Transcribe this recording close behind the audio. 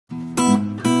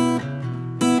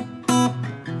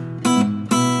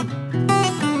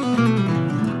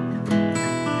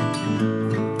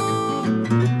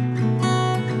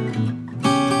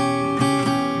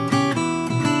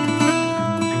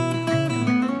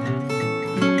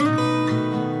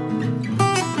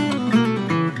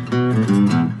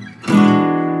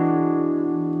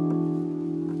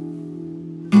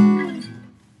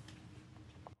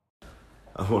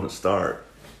to start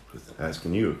with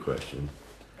asking you a question.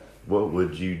 What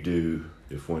would you do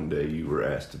if one day you were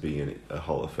asked to be in a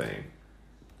Hall of Fame?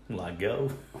 Like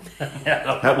go?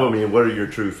 What are your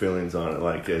true feelings on it?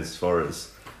 Like as far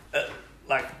as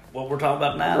like what we're talking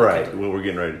about now? Right. What we're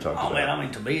getting ready to talk about. Oh man, I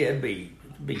mean, to me it'd be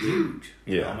huge.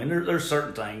 You know? I mean, there's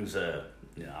certain things. I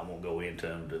won't go into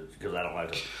them because I don't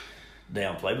like to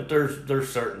downplay. But there's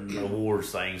certain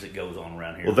awards things that goes on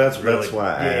around here. Well, that's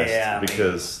why I asked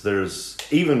because there's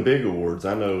even big awards.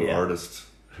 I know artists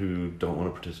who don't want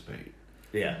to participate.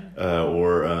 Yeah.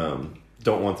 Or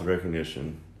don't want the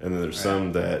recognition. And then there's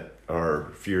some that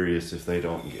are furious if they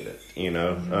don't get it, you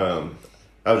know?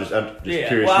 I'm just curious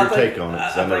your take on it.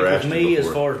 I think with me,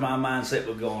 as far as my mindset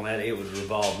would go on that, it would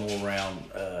revolve more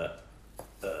around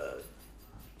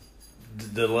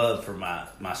the love for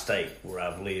my state where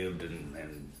I've lived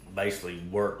and basically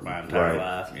worked my entire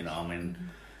life. You know, I mean,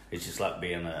 it's just like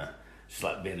being a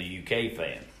UK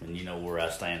fan, and you know where I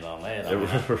stand on that. I mean,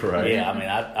 I mean,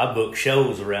 I book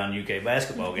shows around UK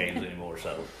basketball games anymore,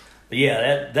 so... But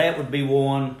yeah, that would be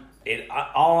one.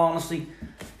 All honesty,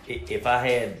 if I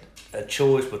had a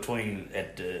choice between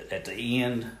at the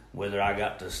end whether I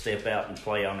got to step out and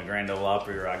play on the Grand Ole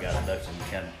Opry or I got inducted,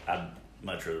 I'd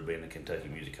much rather be in the Kentucky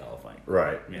Music Hall of Fame.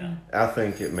 Right. Yeah. I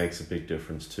think it makes a big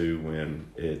difference too when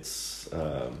it's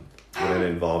when it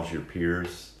involves your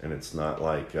peers and it's not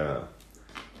like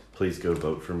please go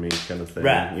vote for me kind of thing.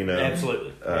 Right. You know.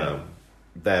 Absolutely.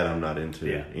 That I'm not into.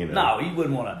 Yeah. You know. No, you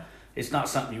wouldn't want to. It's not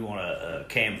something you want to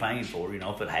campaign for. You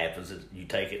know, if it happens, you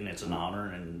take it and it's an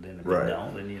honor, and then if you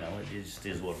don't, then, you know, it just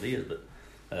is what it is. But,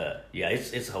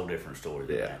 it's a whole different story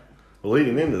than that. Well,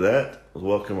 leading into that,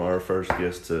 welcome our first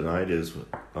guest tonight is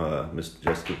Miss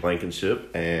Jessica Blankenship,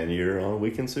 and you're on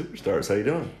Weekend Superstars. How you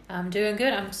doing? I'm doing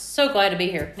good. I'm so glad to be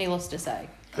here, needless to say.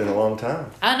 Been a long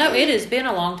time. I know, it has been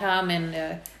a long time,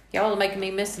 and y'all are making me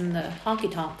missing the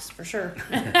honky tonks for sure.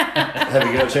 Have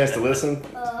you got a chance to listen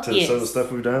to some of the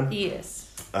stuff we've done? Yes.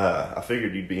 I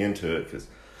figured you'd be into it because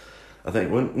I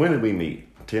think when did we meet?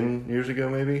 10 years ago,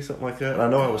 maybe something like that. I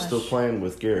know I was still playing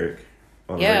with Garrick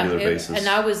on a regular basis, and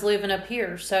I was living up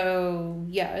here. So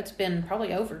it's been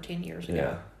probably over 10 years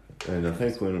ago. Yeah, and I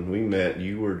think when we met,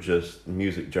 you were just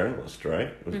music journalist,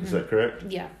 right? Is that correct?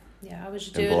 Yeah. Yeah, I was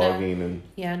doing blogging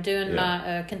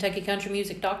my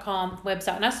KentuckyCountryMusic.com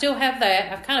website, and I still have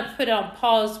that. I've kind of put it on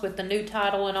pause with the new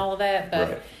title and all of that,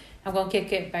 but I'm going to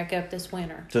kick it back up this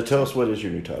winter. So tell us, what is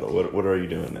your new title? What are you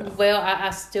doing now? Well,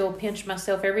 I still pinch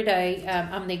myself every day.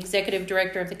 I'm the executive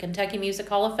director of the Kentucky Music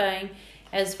Hall of Fame,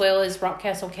 as well as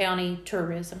Rockcastle County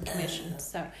Tourism Commission.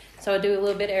 So I do a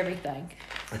little bit of everything.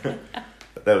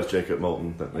 That was Jacob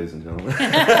Moulton, ladies and gentlemen. He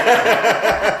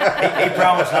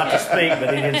promised not to speak,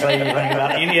 but he didn't say anything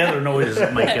about any other noises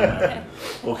that make him.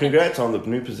 Well, congrats on the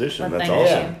new position. Well, that's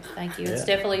awesome. Thank you. It's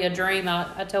definitely a dream.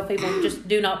 I tell people, just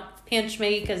do not pinch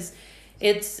me because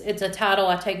it's a title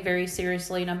I take very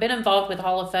seriously. And I've been involved with the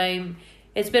Hall of Fame.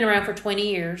 It's been around for 20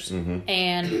 years.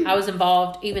 And I was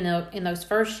involved even though in those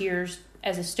first years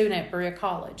as a student at Berea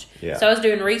College. Yeah. So I was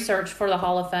doing research for the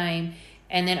Hall of Fame.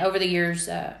 And then over the years,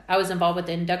 I was involved with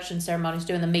the induction ceremonies,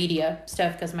 doing the media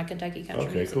stuff because of my Kentucky country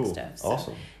music stuff. So,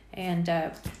 awesome. And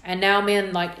now I'm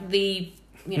in like the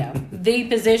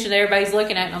position that everybody's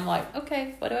looking at, and I'm like,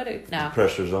 okay, what do I do now? The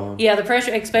pressure's on. Yeah, the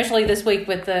pressure, especially this week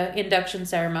with the induction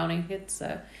ceremony. It's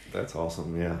that's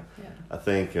awesome. Yeah. I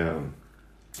think I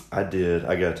got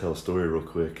to tell a story real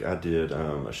quick. I did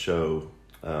a show.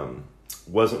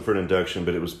 Wasn't for an induction,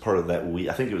 but it was part of that week.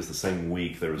 I think it was the same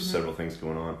week. There was several things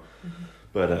going on.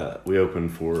 But we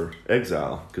opened for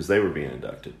Exile because they were being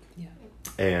inducted. Yeah.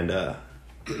 And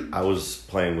I was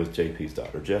playing with JP's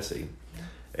daughter, Jessie.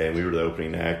 And we were the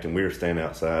opening act, and we were standing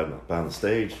outside behind the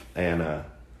stage. And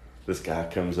this guy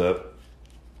comes up,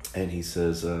 and he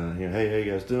says, hey, how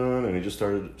you guys doing? And he just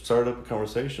started up a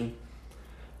conversation.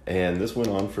 And this went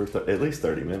on for at least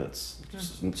 30 minutes.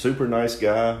 Just super nice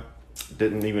guy.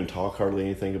 Didn't even talk hardly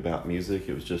anything about music.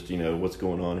 It was just, what's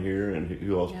going on here and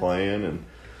who else playing. And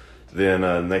then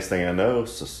next thing I know,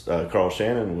 Carl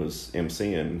Shannon was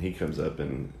emceeing, and he comes up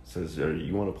and says,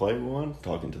 you want to play one?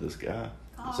 Talking to this guy.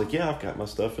 I was like, yeah, I've got my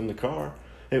stuff in the car.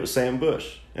 It was Sam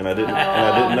Bush, and I didn't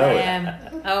know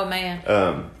it. Oh,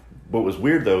 man. What was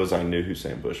weird, though, is I knew who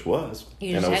Sam Bush was,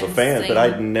 and I was a fan, but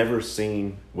I'd never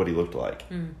seen what he looked like.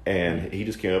 And he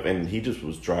just came up, and he just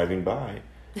was driving by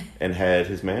and had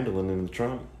his mandolin in the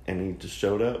trunk, and he just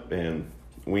showed up, and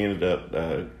we ended up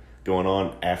going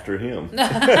on after him.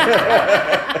 That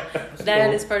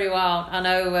is pretty wild. I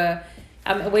know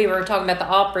we were talking about the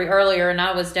Opry earlier, and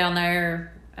I was down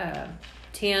there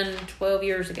 10, 12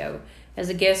 years ago as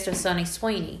a guest of Sonny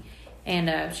Sweeney.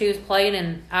 And she was playing,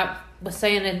 and was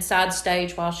standing inside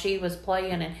stage while she was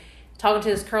playing and talking to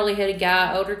this curly-headed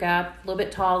guy, older guy, a little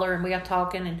bit taller, and we got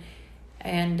talking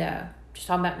and just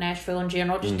talking about Nashville in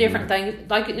general, just different things,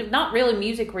 like not really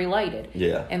music related.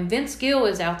 Yeah. And Vince Gill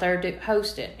is out there to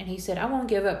host it, and he said, I won't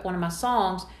give up one of my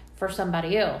songs for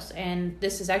somebody else. And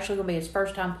this is actually going to be his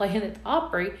first time playing at the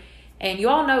Opry. And you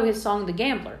all know his song, The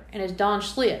Gambler, and it's Don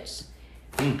Schlitz.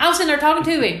 I was sitting there talking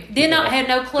to him, had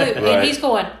no clue. Right. And he's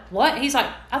going, what? He's like,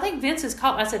 I think Vince is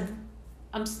called. I said,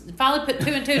 I'm finally put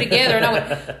 2 and 2 together. And I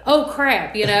went, oh,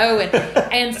 crap,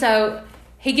 And so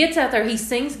he gets out there, he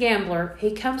sings Gambler,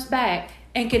 he comes back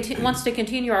and wants to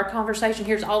continue our conversation.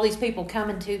 Here's all these people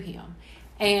coming to him.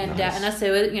 And nice. And I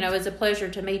said, it's a pleasure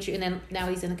to meet you. And then now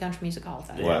he's in the Country Music Hall of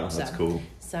Fame. Wow, that's cool.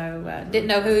 So didn't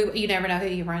know who, you never know who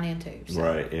you run into. So,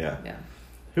 right, yeah.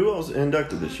 Who else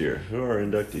inducted this year? Who are our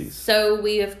inductees? So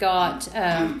we have got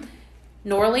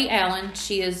Norley Allen.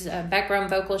 She is a background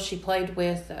vocalist. She played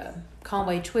with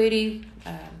Conway Twitty,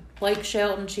 Blake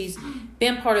Shelton. She's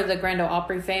been part of the Grand Ole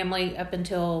Opry family up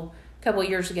until a couple of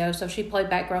years ago. So she played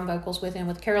background vocals with him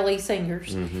with Carol Lee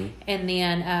Singers. And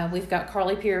then we've got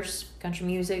Carly Pierce, country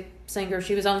music singer.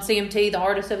 She was on CMT, the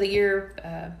Artist of the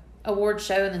Year award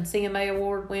show, and then CMA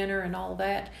award winner and all of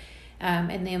that.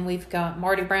 And then we've got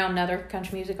Marty Brown, another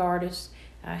country music artist.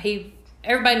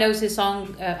 Everybody knows his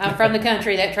song, I'm From the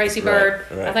Country, that Tracy Bird.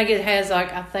 Right. I think it has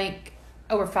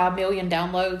over 5 million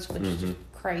downloads, which is just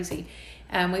crazy.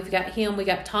 We've got him. We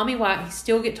got Tommy White. He's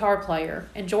still a guitar player.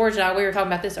 And George and I, we were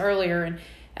talking about this earlier,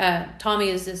 and Tommy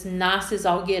is as nice as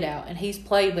all get out. And he's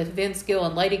played with Vince Gill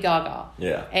and Lady Gaga.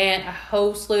 Yeah. And a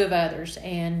whole slew of others.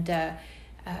 And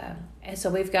so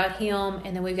we've got him,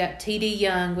 and then we've got T.D.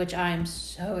 Young, which I am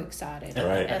so excited.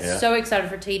 Right, yeah. So excited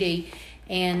for T.D.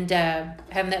 and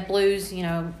having that blues,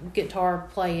 guitar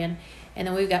playing. And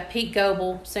then we've got Pete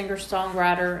Goebel,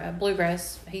 singer-songwriter,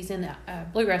 bluegrass. He's in the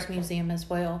Bluegrass Museum as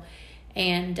well.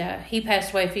 And he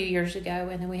passed away a few years ago.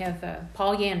 And then we have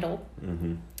Paul Yandel.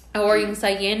 Or you can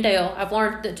say Yandel. I've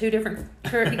learned the 2 different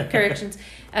corrections.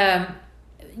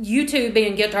 You two,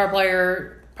 being guitar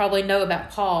player, probably know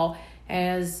about Paul,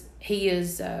 as he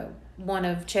is one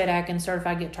of Chet Atkins'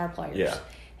 certified guitar players. Yeah.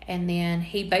 And then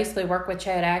he basically worked with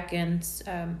Chet Atkins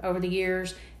over the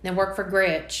years, and then worked for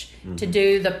Gretsch to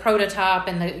do the prototype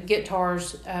and the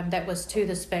guitars that was to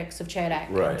the specs of Chet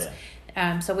Atkins.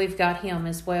 Right. So we've got him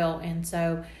as well. And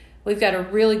so we've got a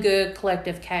really good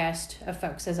collective cast of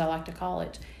folks, as I like to call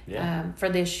it, for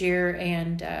this year.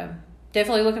 And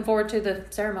definitely looking forward to the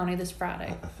ceremony this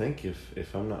Friday. I think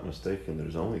if I'm not mistaken,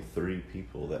 there's only 3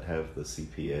 people that have the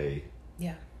CPA.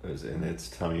 Yeah. And it's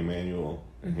Tommy Emmanuel,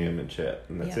 and him and Chet,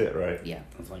 and that's it, right? Yeah.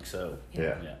 I think so.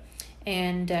 Yeah.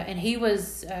 And he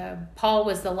was Paul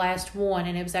was the last one,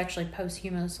 and it was actually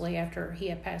posthumously after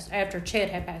Chet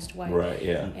had passed away. Right.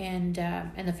 Yeah. And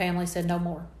the family said no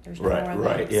more. There's no Right, more of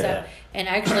right, that. yeah. So, and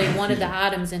actually, one of the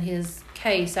items in his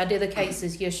case, I did the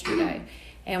cases yesterday,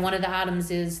 and one of the items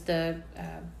is the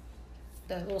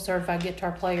little certified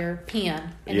guitar player pin,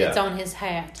 and it's on his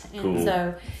hat. And cool.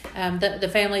 So the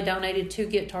family donated 2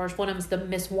 guitars. One of them's the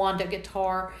Miss Wanda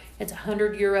guitar. It's a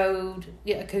 100-year-old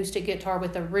acoustic guitar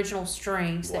with the original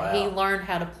strings that he learned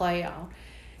how to play on.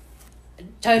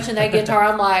 Touching that guitar,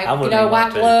 I'm like,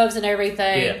 white gloves and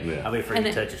everything. Yeah. I'll be afraid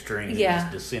to touch a string and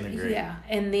just disintegrate. Yeah.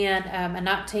 And then a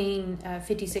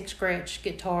 1956 Gretsch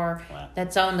guitar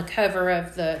that's on the cover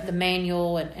of the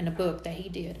manual and a book that he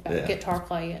did about guitar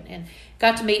playing. And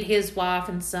got to meet his wife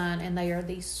and son, and they are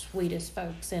the sweetest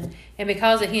folks. And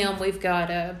because of him, we've got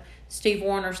Steve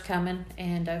Warner's coming,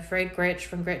 and Fred Gretsch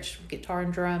from Gretsch Guitar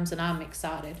and Drums, and I'm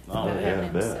excited about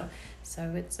having him.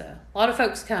 So it's a lot of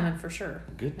folks coming for sure.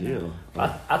 Good deal.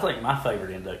 I think my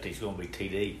favorite inductee is going to be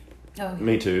TD. Oh,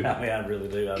 Me too. I mean, I really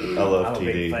do. I love I'm TD.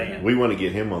 a big fan. We want to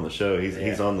get him on the show.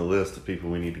 He's on the list of people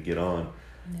we need to get on.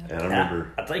 Yeah. And I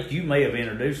remember. I think you may have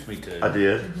introduced me to him. I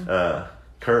did.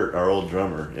 Kurt, our old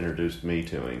drummer, introduced me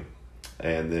to him.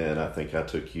 And then I think I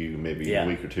took you maybe a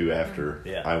week or 2 after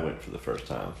I went for the first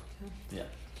time. Yeah.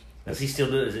 Does he still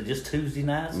do it? Is it just Tuesday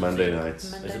nights? Monday nights.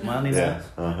 Is it Monday nights?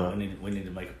 Uh-huh. We need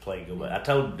to make a play. Go back. I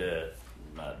told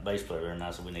my bass player and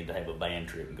I said we need to have a band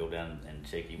trip and go down and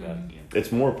check you out again.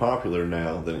 It's more popular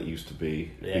now than it used to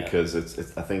be because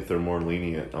it's. I think they're more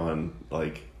lenient on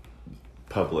like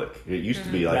public. It used to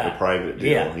be like a private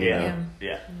deal.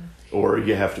 Yeah. Or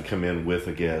you have to come in with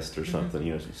a guest or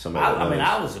something. Somebody.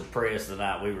 I was impressed the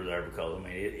night we were there because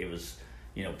it was.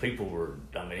 People were.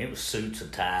 It was suits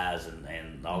and ties,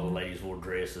 and all the ladies wore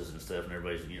dresses and stuff, and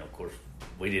everybody's. Of course,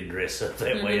 we didn't dress up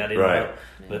that way. I didn't know,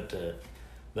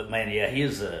 but man,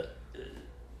 his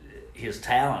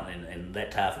talent and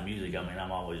that type of music.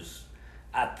 I'm always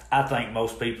I think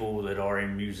most people that are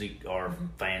in music are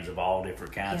fans of all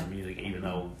different kinds of music, even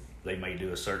though they may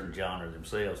do a certain genre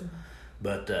themselves.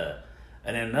 But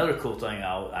and then another cool thing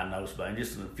I noticed about him,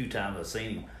 just in a few times I've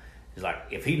seen him, is like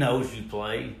if he knows you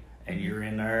play and you're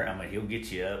in there, I mean, he'll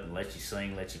get you up and let you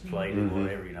sing, let you play, do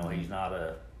whatever. You know, he's not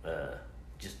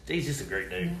he's just a great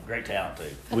dude, great talent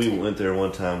too. We went there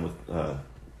one time with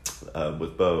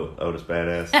Bo, Otis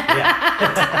Badass.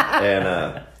 And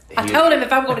I told him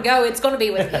if I'm going to go, it's going to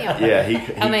be with him. Yeah,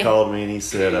 he called me and he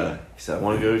said, I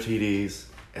want to go to TD's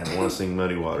and I want to sing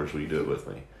Muddy Waters. Will you do it with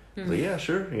me? I was like, yeah,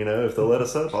 sure. You know, if they'll let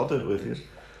us up, I'll do it with you.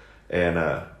 And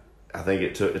I think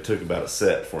it took about a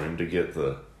set for him to get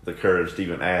the courage to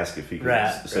even ask if he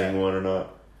could sing one or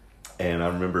not. And I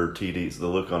remember TD's, the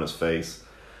look on his face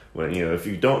when, you know, if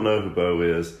you don't know who Bo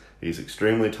is, he's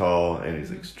extremely tall and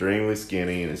he's extremely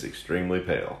skinny and he's extremely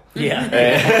pale. Yeah.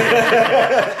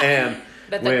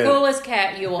 But the coolest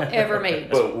cat you will ever meet.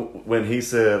 But when he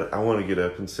said, I want to get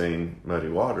up and sing Muddy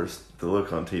Waters, the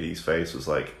look on TD's face was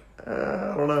like,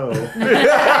 I don't know. He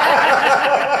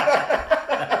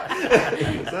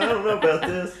goes, I don't know about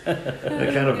this. And I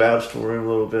kind of vouched for him a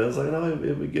little bit. I was like, no,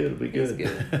 it'll be good. It'll be good.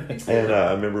 And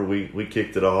I remember we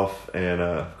kicked it off. And,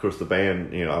 of course, the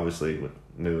band, you know, obviously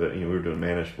knew that, you know, we were doing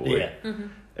Manish Boy. Yeah.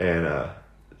 And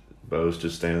Bo's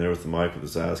just standing there with the mic with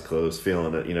his eyes closed,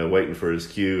 feeling it, you know, waiting for his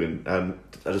cue. And I'm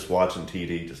just watching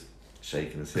TD just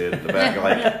shaking his head in the back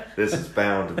like, this is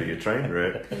bound to be a train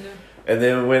wreck. And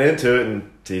then we went into it,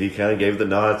 and TD kind of gave the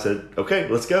nod, said, okay,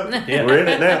 let's go. Yeah. We're in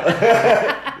it now.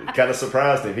 Kind of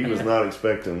surprised him. He was not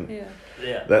expecting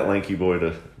that lanky boy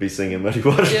to be singing Muddy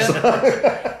Waters song.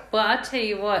 Well, I tell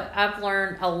you what, I've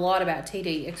learned a lot about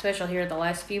TD, especially here the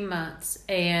last few months,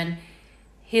 and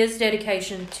his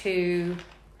dedication to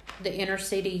the inner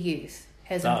city youth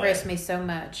has impressed me so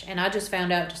much. And I just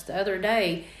found out just the other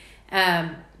day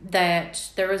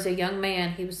that there was a young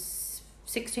man, he was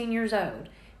 16 years old,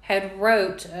 had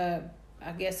wrote, I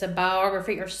guess, a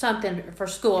biography or something for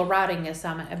school, a writing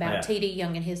assignment about T.D.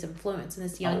 Young and his influence. And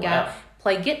this young guy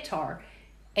played guitar,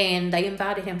 and they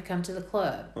invited him to come to the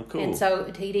club. Oh, cool. And so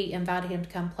T.D. invited him to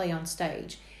come play on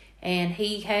stage. And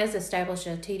he has established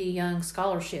a T.D. Young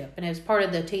scholarship, and it was part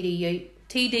of the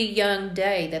T.D. Young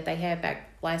Day that they had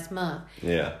back last month.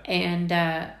 Yeah. And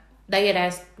they had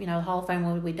asked, you know, the Hall of Fame,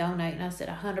 would we donate? And I said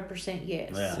 100%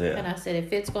 yes. Yeah. And I said,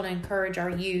 if it's going to encourage our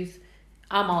youth,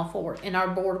 I'm all for it. And our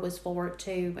board was for it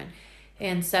too.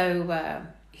 And so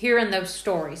hearing those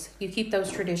stories, you keep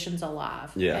those traditions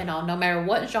alive. Yeah. And all, no matter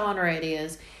what genre it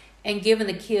is, and giving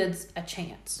the kids a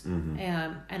chance. Mm-hmm.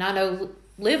 And I know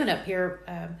living up here,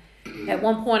 at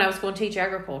one point I was going to teach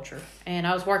agriculture, and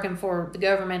I was working for the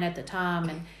government at the time,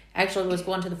 and actually was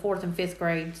going to the 4th and 5th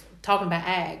grades talking about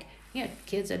ag. You know,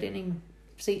 kids that didn't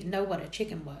even know what a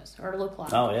chicken was or looked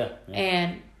like. Oh, yeah.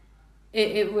 And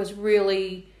it was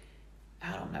really,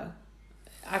 I don't know,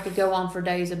 I could go on for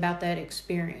days about that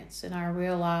experience, and I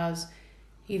realize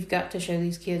you've got to show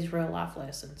these kids real life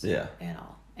lessons. Yeah. And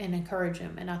all, and encourage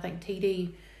them. And I think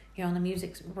TD, you know, in the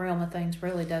music realm of things,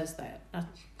 really does that.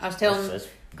 I was telling,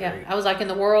 I was like, in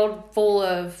the world full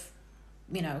of,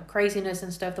 you know, craziness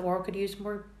and stuff, the world could use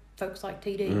more folks like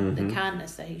TD, the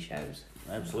kindness that he shows.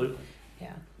 Absolutely.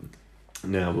 Yeah.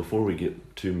 Now, before we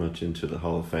get too much into the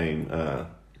Hall of Fame,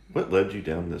 what led you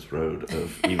down this road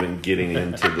of even getting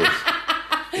into this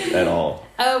at all?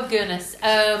 Oh, goodness.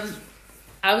 I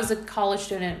was a college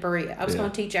student at Berea. I was going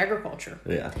to teach agriculture.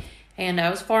 Yeah. And I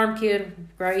was a farm kid,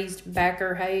 raised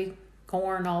backer, hay,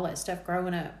 corn, all that stuff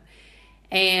growing up.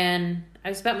 And I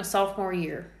was about my sophomore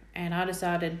year, and I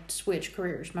decided to switch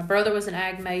careers. My brother was an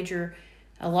ag major.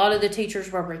 A lot of the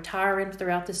teachers were retiring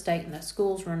throughout the state, and the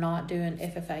schools were not doing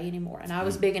FFA anymore. And I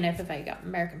was big in FFA, got an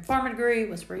American Farmer degree,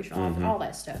 was regional office, all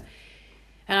that stuff.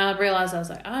 And I realized I was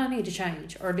like, I need to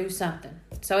change or do something.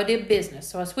 So I did business.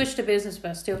 So I switched to business,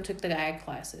 but I still took the ag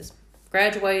classes.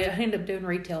 Graduated, I ended up doing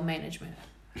retail management.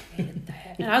 And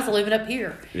I was living up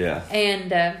here. Yeah. And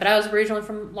but I was originally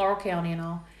from Laurel County and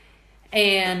all.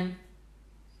 And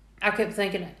I kept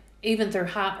thinking, even through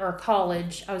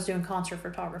college, I was doing concert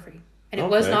photography. And it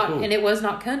was not cool. And it was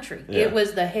not country. Yeah. It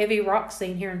was the heavy rock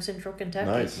scene here in Central Kentucky.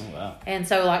 Nice. Oh, wow. And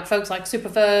so like folks like Super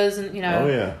Fuzz and, you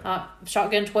know,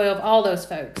 Shotgun 12, all those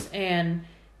folks, and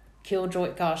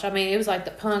Killjoy, gosh, I mean, it was like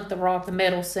the punk, the rock, the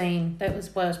metal scene. That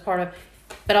was what I was part of,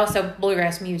 but also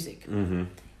bluegrass music. Mm-hmm.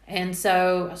 And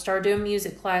so I started doing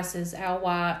music classes, Al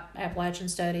White, Appalachian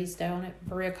Studies down at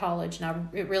Berea College, and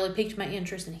it really piqued my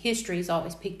interest, and history has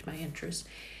always piqued my interest.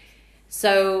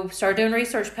 So started doing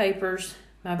research papers.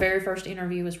 My very first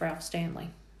interview was Ralph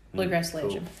Stanley, bluegrass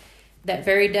legend. That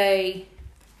very day,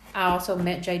 I also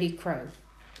met J.D. Crowe.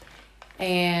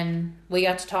 And we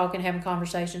got to talking, having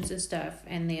conversations and stuff.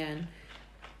 And then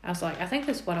I was like, I think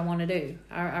this is what I want to do.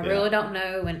 I really don't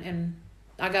know. And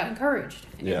I got encouraged.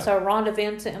 Yeah. And so Rhonda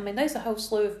Vincent, I mean, there's a whole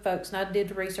slew of folks. And I did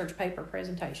the research paper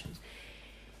presentations.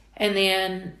 And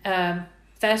then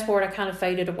fast forward, I kind of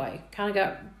faded away. Kind of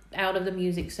got out of the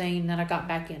music scene. Then I got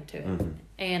back into it. Mm-hmm.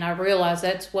 And I realized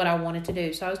that's what I wanted to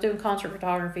do. So I was doing concert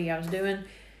photography. I was doing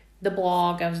the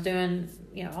blog. I was doing,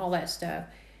 all that stuff.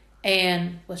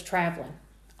 And was traveling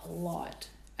a lot.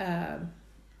 And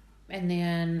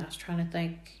then I was trying to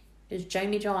think, is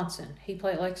Jamie Johnson. He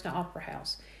played at Lexington Opera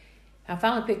House. I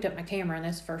finally picked up my camera, and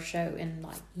that's the first show in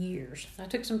like years. I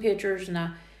took some pictures, and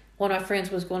one of my friends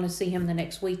was going to see him the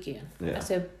next weekend. Yeah. I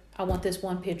said, I want this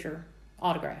one picture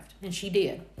autographed. And she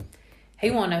did. He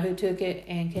wanted to know who took it,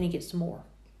 and can he get some more?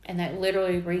 And that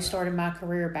literally restarted my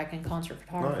career back in concert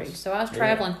photography. Nice. So I was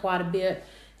traveling quite a bit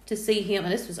to see him,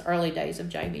 and this was early days of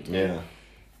Jamie too. Yeah.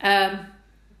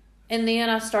 And then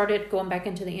I started going back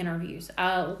into the interviews.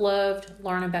 I loved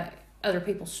learning about other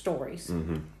people's stories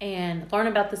and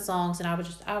learning about the songs, and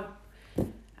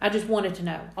I just wanted to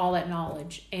know all that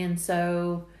knowledge. And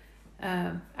so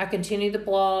I continued the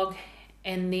blog,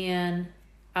 and then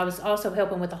I was also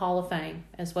helping with the Hall of Fame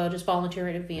as well, just volunteer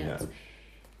at events. Yeah.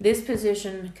 This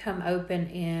position come open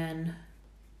in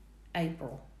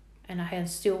April. And I had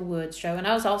Steelwood's show. And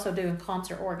I was also doing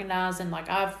concert organizing. Like,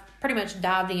 I've pretty much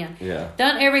dived in. Yeah.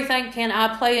 Done everything. Can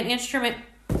I play an instrument?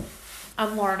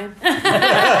 I'm learning.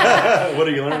 What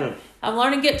are you learning? I'm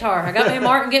learning guitar. I got me a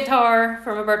Martin guitar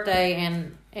for my birthday.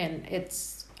 And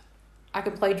it's... I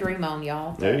can play Dream On,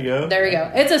 y'all. There you go. There you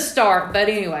go. It's a start. But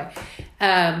anyway.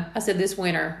 I said this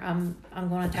winter, I'm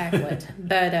going to tackle it.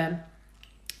 But...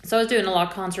 So I was doing a lot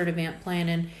of concert event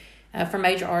planning for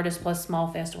major artists plus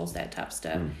small festivals, that type of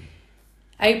stuff.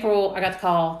 April, I got the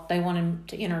call. They wanted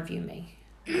to interview me.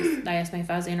 They asked me if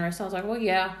I was interested. I was like, well,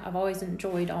 yeah, I've always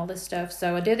enjoyed all this stuff.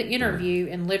 So I did the interview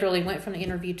and literally went from the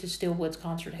interview to Steelwood's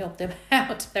concert, helped them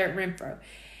out there at Renfro.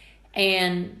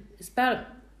 And it's about a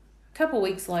couple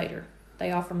weeks later,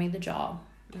 they offered me the job.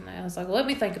 And I was like, well, let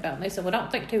me think about it. And they said, well,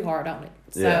 don't think too hard on it.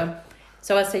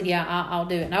 So I said, yeah, I'll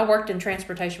do it. And I worked in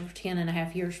transportation for 10 and a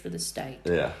half years for the state.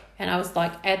 Yeah. And I was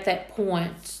like, at that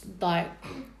point, like,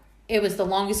 it was the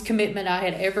longest commitment I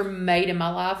had ever made in my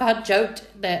life. I joked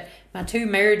that my 2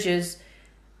 marriages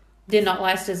did not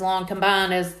last as long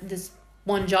combined as this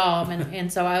one job.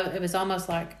 And so it was almost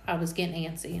like I was getting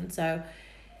antsy. And so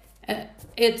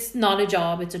it's not a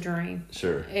job, it's a dream.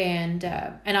 Sure. And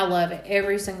I love it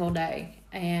every single day.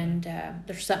 And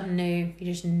there's something new.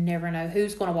 You just never know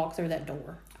who's going to walk through that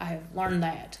door. I have learned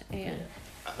that. And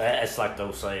that's like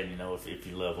those saying, if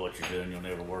you love what you're doing, you'll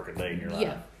never work a day in your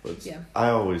life. Yeah. I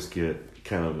always get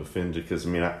kind of offended because,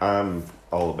 I'm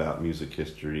all about music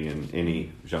history and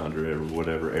any genre or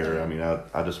whatever era. Yeah.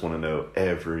 I just want to know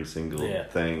every single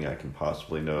thing I can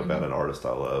possibly know about an artist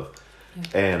I love.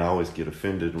 Yeah. And I always get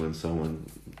offended when someone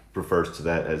refers to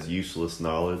that as useless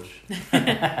knowledge.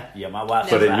 Yeah, my wife.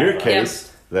 But in your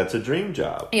case, that's a dream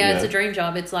job. Yeah, it's a dream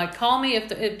job. It's like, call me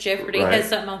if Jeopardy has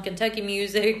something on Kentucky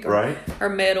music or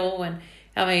metal.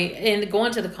 And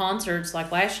going to the concerts,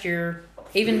 like last year,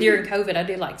 even during COVID, I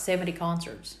did like 70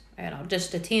 concerts.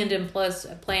 Just attending plus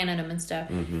planning them and stuff.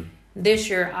 Mm-hmm. This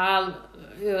year,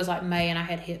 it was like May, and I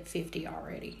had hit 50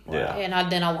 already. Yeah.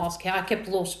 And then I lost count. I kept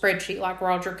a little spreadsheet like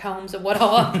Roger Combs of what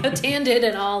all I've attended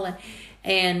and all.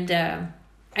 And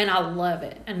I love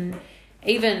it. And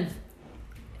even,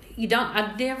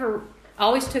 I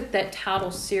always took that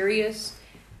title serious,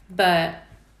 but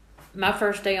my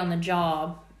first day on the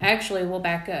job, actually, we'll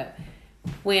back up.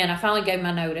 When I finally gave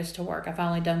my notice to work, I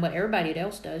finally done what everybody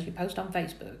else does. You post on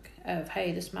Facebook of,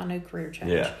 hey, this is my new career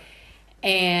change. Yeah.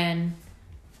 And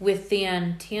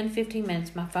within 10, 15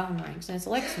 minutes, my phone rings, and it's a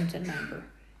Lexington number.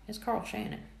 It's Carl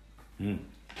Shannon.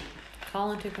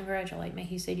 Calling to congratulate me.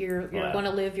 He said, you're going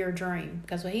to live your dream.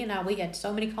 Because he and we had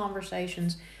so many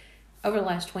conversations over the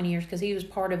last 20 years, because he was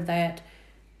part of that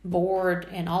board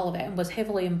and all of that, and was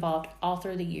heavily involved all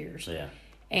through the years. Yeah.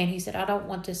 And he said, I don't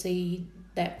want to see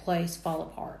that place fall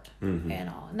apart and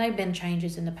all. And they've been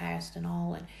changes in the past and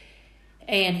all.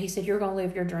 And he said, you're going to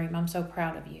live your dream. I'm so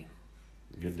proud of you.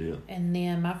 Good deal. And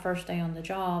then my first day on the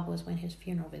job was when his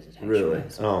funeral visitation really?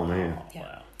 was. Oh, man. Yeah.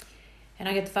 Wow. And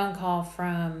I get the phone call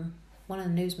from one of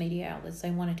the news media outlets. They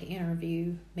wanted to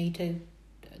interview me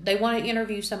they wanted to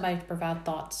interview somebody to provide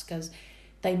thoughts, because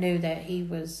they knew that he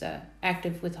was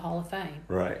active with the Hall of Fame.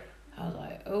 Right. I was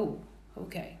like, oh,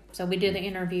 okay. So we did the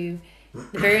interview.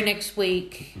 The very next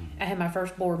week, I had my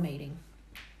first board meeting.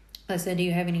 I said, do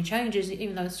you have any changes,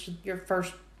 even though it's your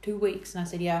first 2 weeks? And I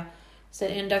said, yeah. I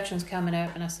said, induction's coming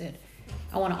up. And I said,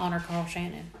 I want to honor Carl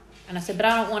Shannon. And I said, but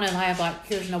I don't want to have like,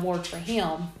 here's an award for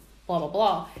him, blah, blah,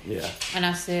 blah. Yeah. And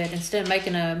I said, instead of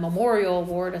making a memorial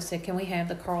award, I said, can we have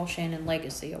the Carl Shannon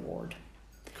Legacy Award?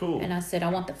 Cool. And I said, I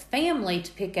want the family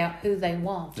to pick out who they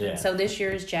want. Yeah. And so this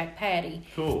year is Jack Patty.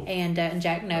 Cool. And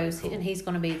Jack knows, and he's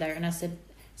going to be there. And I said,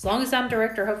 as long as I'm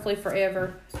director, hopefully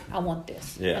forever, I want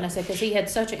this. Yeah. And I said, because he had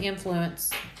such an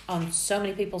influence on so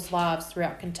many people's lives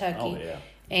throughout Kentucky. Oh, yeah.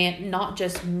 And not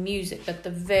just music, but the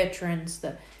veterans,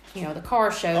 the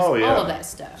car shows, Oh, yeah. all of that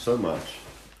stuff. So much.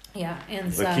 Yeah.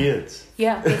 And The so, kids.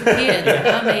 Yeah, the kids.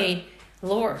 I mean,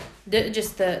 Lord,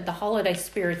 just the holiday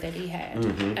spirit that he had.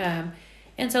 Mm-hmm.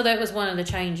 And so that was one of the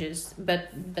changes. But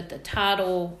the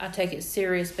title, I take it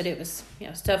serious, but it was,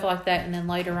 stuff like that. And then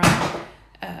later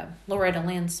on, Loretta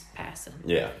Lynn's passing.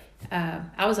 Yeah.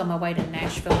 I was on my way to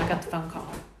Nashville. I got the phone call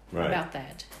about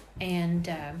that. And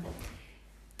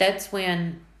that's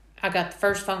when I got the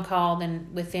first phone call. Then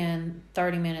within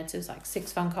 30 minutes, it was like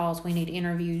 6 phone calls. We need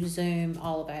interviews, Zoom,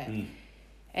 all of that.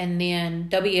 And then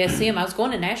WSM, I was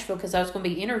going to Nashville because I was going to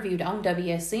be interviewed on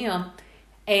WSM.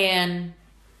 And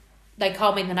they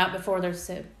called me the night before. They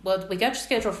said, well, we got you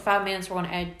scheduled for 5 minutes. We're going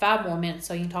to add 5 more minutes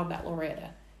so you can talk about Loretta.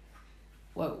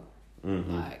 Whoa.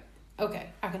 Mm-hmm. Like, okay,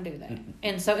 I can do that.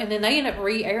 And then they ended up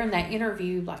re-airing that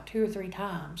interview like 2 or 3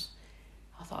 times.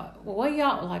 I thought, well, what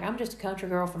y'all, like, I'm just a country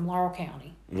girl from Laurel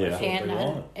County. Yeah.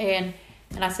 And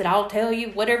I said, I'll tell you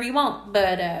whatever you want,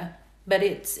 but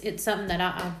it's something that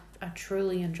I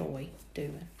truly enjoy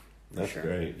doing. That's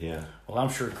great, yeah. Well, I'm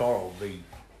sure Carl will be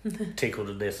tickled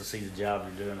to death to see the job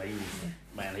you're doing.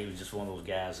 He was just one of those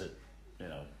guys that,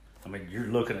 you're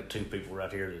looking at 2 people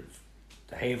right here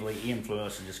that heavily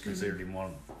influenced and just considered him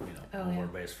one of our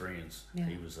best friends. Yeah.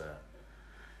 He was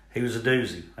a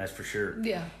doozy, that's for sure.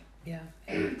 Yeah. Yeah.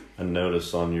 I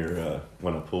noticed on your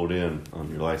when I pulled in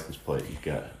on your license plate, you've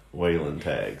got Waylon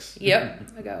tags. Yep,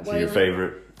 I got Waylon. Your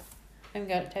favorite? I haven't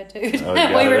got it tattooed. Oh,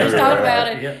 we were just talking about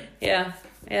it. Yep.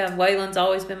 Yeah. Waylon's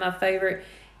always been my favorite,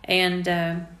 and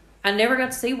I never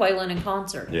got to see Waylon in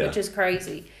concert, which is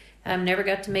crazy. Never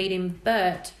got to meet him,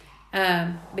 but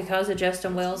because of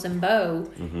Justin Wells and Bo,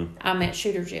 I met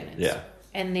Shooter Jennings. Yeah.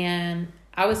 And then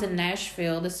I was in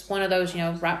Nashville. This is one of those,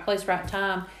 right place, right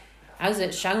time. I was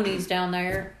at Shoney's down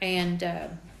there, and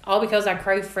all because I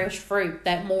craved fresh fruit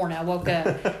that morning. I woke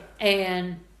up,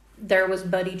 and there was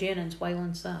Buddy Jennings,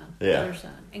 Waylon's son, other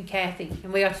son, and Kathy,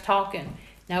 and we got to talking.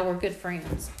 Now we're good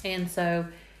friends. And so,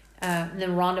 and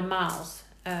then Rhonda Miles,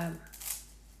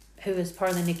 who is part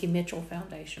of the Nikki Mitchell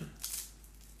Foundation,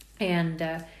 and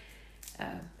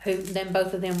who then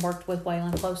both of them worked with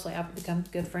Waylon closely. I've become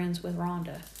good friends with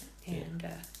Rhonda, and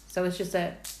so it's just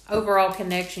that overall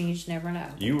connection. You just never know.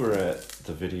 You were at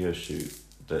the video shoot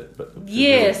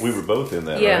yes, we were both in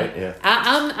that, right? Yeah.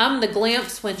 I'm the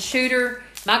glimpse when Shooter.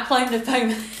 My claim to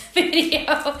fame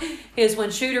video is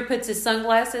when Shooter puts his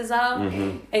sunglasses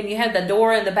on, and you have the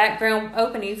door in the background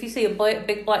open. If you see a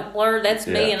big black blur, that's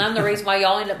me, and I'm the reason why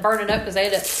y'all end up burning up because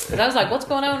I was like, "What's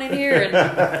going on in here?" And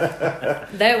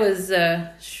that was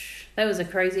a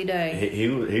crazy day.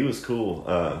 He was cool.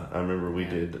 I remember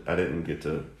I didn't get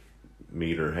to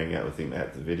meet or hang out with him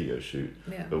at the video shoot,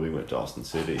 but we went to Austin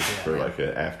City for like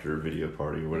a after video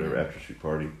party or whatever, after shoot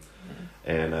party,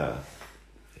 and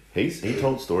he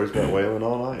told stories about Waylon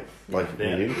all night. Like he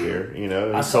didn't care, And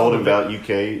I told him about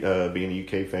UK, being a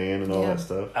UK fan and all that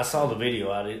stuff. I saw the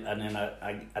video. I did, and then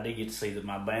I did get to see that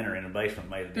my banner in the basement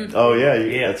made it. Oh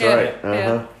yeah, that's right.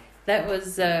 Yeah. That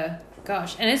was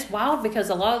gosh, and it's wild because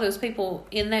a lot of those people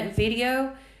in that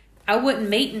video, I wouldn't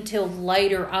meet until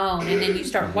later on, and then you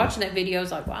start watching that video.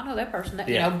 It's like, well, I know that person.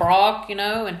 That Brock, and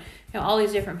all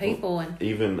these different people, and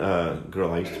even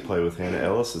girl I used to play with, Hannah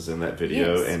Ellis, is in that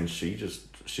video, and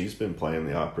she's been playing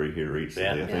the Opry here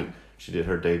recently. I think she did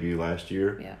her debut last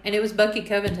year. Yeah, and it was Bucky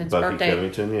Covington's birthday.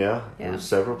 Bucky Covington, there was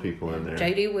several people in there.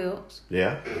 J.D. Wilkes.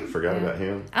 Yeah, forgot about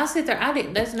him. I sit there.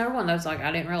 That's another one that was like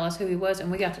I didn't realize who he was,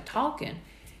 and we got to talking.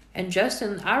 And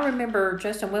I remember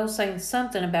Justin Wells saying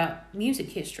something about music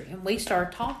history, and we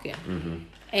started talking.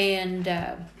 And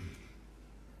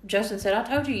Justin said, I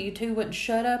told you 2 wouldn't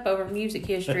shut up over music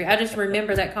history. I just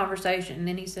remember that conversation. And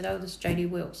then he said, oh, this is J.D.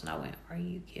 Wilkes. And I went, are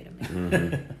you kidding me?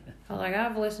 I was like,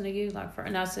 I've listened to you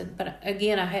and I said, but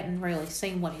again, I hadn't really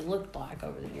seen what he looked like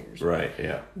over the years. Right,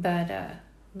 yeah.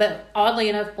 But oddly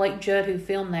enough, Blake Judd, who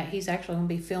filmed that, he's actually going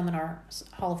to be filming our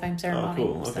Hall of Fame ceremony. Oh,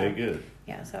 cool. Okay, good.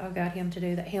 Yeah, so I got him to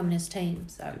do that, him and his team.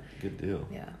 So good deal.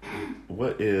 Yeah.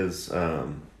 What is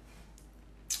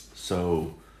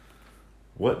so?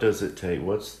 What does it take?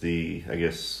 What's the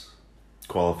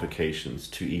qualifications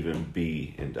to even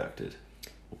be inducted?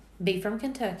 Be from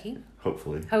Kentucky.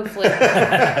 Hopefully.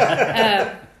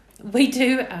 We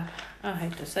do. I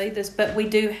hate to say this, but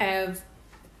we've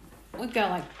got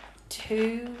like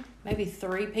 2, maybe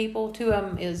 3 people. 2 of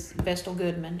them is Vestal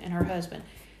Goodman and her husband.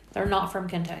 They're not from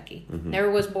Kentucky.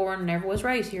 Never was born, never was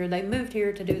raised here. They moved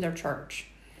here to do their church.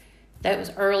 That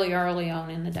was early on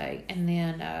in the day. And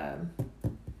then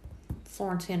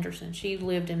Florence Henderson, she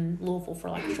lived in Louisville for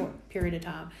like a short period of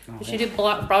time. But she did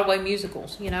Broadway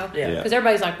musicals, Yeah. Because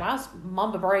everybody's like, why is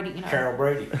Mama Brady, Carol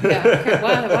Brady. Yeah.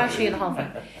 Why is she in the Hall of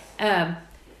Fame?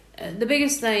 The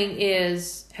biggest thing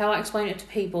is how I explain it to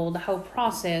people. The whole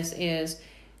process is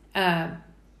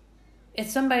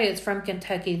it's somebody that's from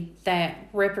Kentucky that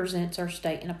represents our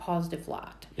state in a positive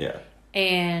light. Yeah.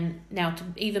 And now to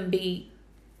even be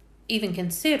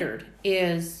considered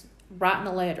is writing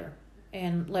a letter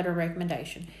and letter of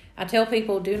recommendation. I tell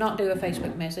people, do not do a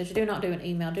Facebook message, do not do an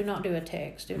email, do not do a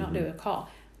text, do not do a call.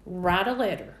 Write a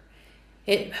letter.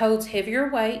 It holds heavier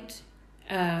weight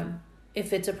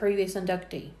if it's a previous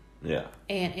inductee. Yeah.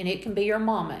 And it can be your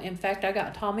mama. In fact, I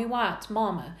got Tommy White's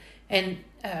mama. And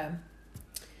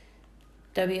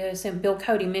WSM Bill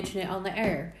Cody mentioned it on the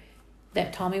air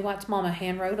that Tommy White's mama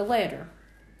hand wrote a letter.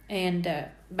 And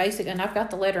basically, and I've got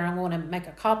the letter, and I'm going to make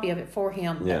a copy of it for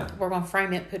him. Yeah. We're going to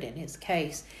frame it, put it in his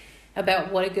case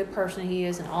about what a good person he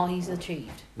is and all he's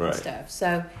achieved and stuff.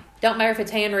 So, don't matter if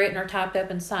it's handwritten or typed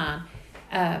up and signed.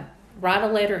 Write a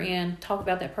letter in, talk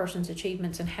about that person's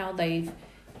achievements and how they've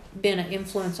been an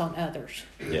influence on others.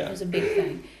 Yeah. Is a big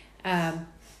thing. And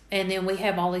then we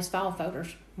have all these file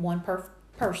folders, one per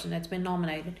person that's been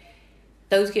nominated.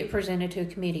 Those get presented to a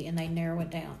committee, and they narrow it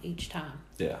down each time.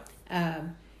 Yeah.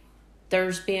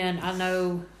 There's been, I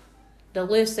know, the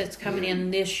list that's coming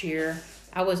in this year,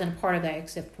 I wasn't a part of that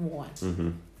except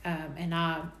one. And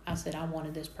I said I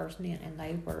wanted this person in, and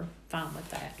they were fine with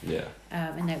that. Yeah.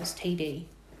 And that was TD.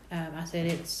 I said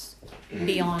it's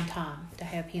beyond time to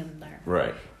have him there.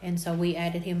 Right. And so we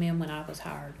added him in when I was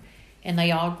hired, and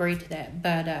they all agreed to that.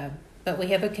 But we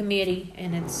have a committee,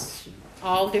 and it's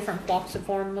all different walks of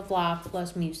form of life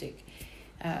plus music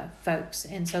folks,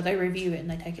 and so they review it and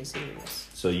they take it serious.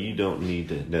 So you don't need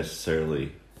to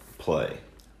necessarily play.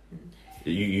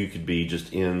 You could be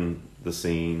just in the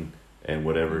scene and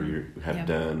whatever you have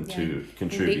done to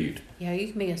contribute. You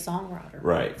can be a songwriter.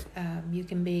 Right. You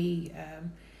can be,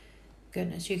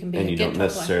 you can be and a you guitar don't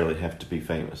necessarily have to be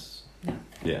famous. No.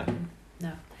 Yeah.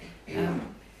 No.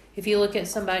 If you look at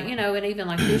somebody, and even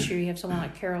like this year, you have someone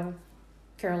like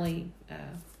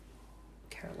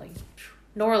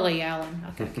Nora Lee Allen.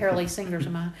 Okay, Carol Lee Singers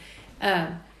of mine.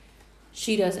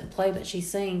 She doesn't play, but she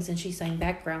sings, and she sang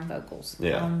background vocals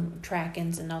on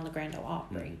Trackins and on the Grand Ole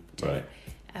Opry too. Right.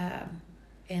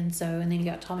 And then you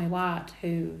got Tommy White,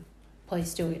 who plays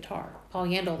steel guitar. Paul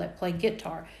Yandel, that played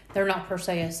guitar. They're not per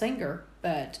se a singer,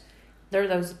 but they're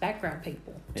those background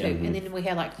people too. Mm-hmm. And then we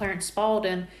had like Clarence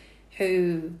Spalding,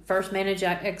 who first managed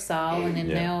Exile, and then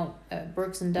now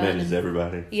Brooks and Dunn. Manages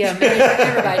everybody. Yeah, manages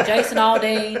everybody. Jason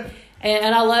Aldean.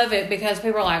 And I love it because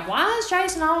people are like, why is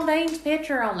Jason Aldean's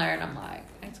picture on there? And I'm like,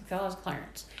 it's because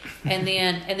Clarence. And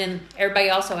then everybody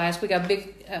also asks, we got a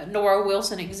big Nora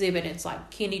Wilson exhibit. It's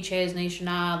like Kenny Chesney,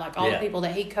 Shania, like all the people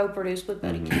that he co-produced with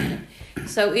Buddy Cannon.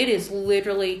 So it is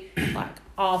literally like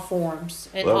all forms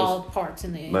and all parts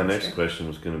in the industry. My next question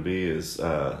was going to be is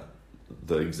the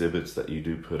exhibits that you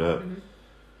do put up. Mm-hmm.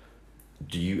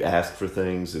 Do you ask for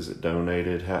things? Is it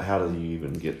donated? How do you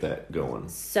even get that going?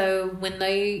 So when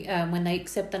they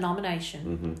accept the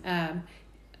nomination,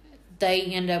 they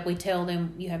end up, we tell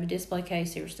them, you have a display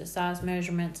case, here's the size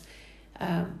measurements.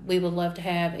 We would love to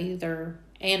have either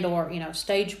or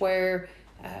stageware,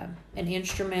 an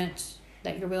instrument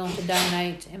that you're willing to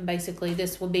donate, and basically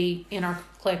this will be in our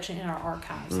collection, in our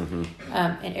archives. Mm-hmm.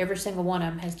 And every single one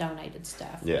of them has donated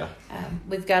stuff. Yeah.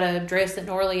 We've got a dress that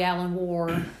Nora Lee Allen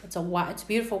wore. It's a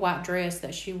beautiful white dress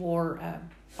that she wore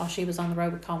while she was on the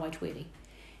road with Conway Twitty.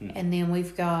 Mm-hmm. And then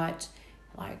we've got,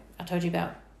 like I told you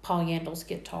about Paul Yandel's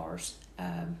guitars.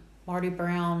 Marty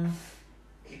Brown,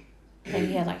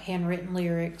 he had like handwritten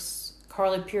lyrics.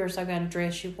 Carly Pierce, I got a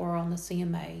dress she wore on the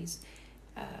CMAs.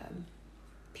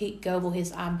 Pete Goebel,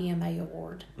 his IBMA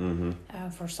award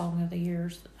for Song of the Year.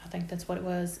 I think that's what it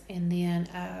was. And then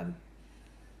I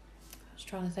was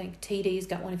trying to think. TD's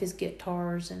got one of his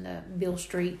guitars and the Bill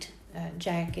Street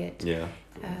jacket. Yeah.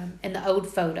 And the old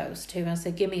photos too. I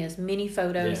said, give me as many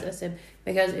photos. Yeah. I said,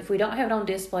 because if we don't have it on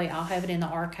display, I'll have it in the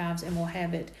archives and we'll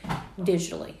have it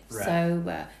digitally. Right.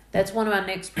 So that's one of my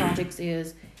next projects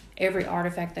is every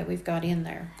artifact that we've got in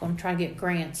there. I'm going to try to get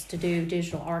grants to do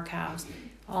digital archives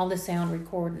all the sound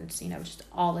recordings, just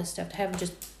all this stuff, to have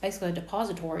just basically a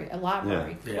depository, a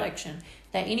library collection,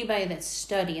 that anybody that's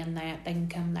studying that, they can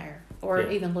come there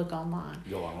or even look online.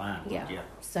 Go online. Yeah.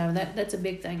 So that's a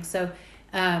big thing. So,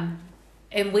 and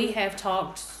we have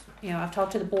talked, I've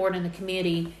talked to the board and the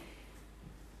committee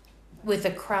with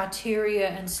the criteria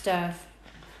and stuff,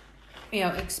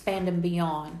 expanding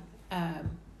beyond.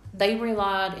 They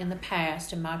relied in the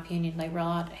past, in my opinion,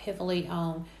 heavily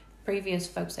on previous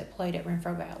folks that played at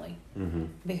Renfro Valley.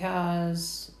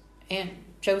 Because, and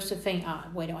Josephine,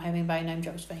 we don't have anybody named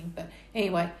Josephine, but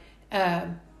anyway,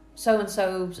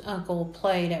 so-and-so's uncle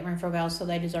played at Renfro Valley, so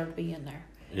they deserve to be in there.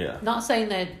 Yeah. Not saying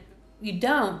that you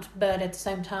don't, but at the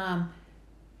same time,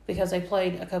 because they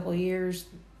played a couple of years,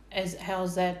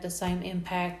 how's that the same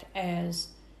impact as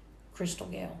Crystal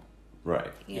Gale?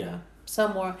 Right.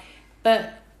 Somewhere.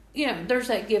 But, there's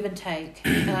that give and take.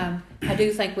 I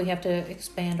do think we have to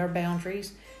expand our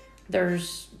boundaries.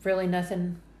 There's really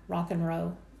nothing rock and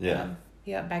roll. Yeah.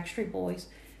 Backstreet Boys.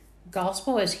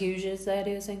 Gospel, as huge as that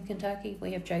is in Kentucky,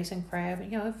 we have Jason Crabb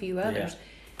and, a few others. Yeah.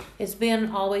 It's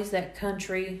been always that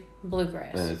country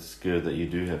bluegrass. And it's good that you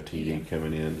do have TD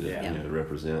coming in to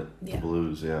represent the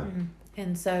blues,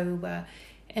 And so,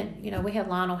 we had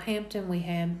Lionel Hampton, we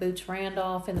had Boots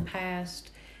Randolph in the past.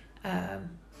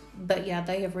 But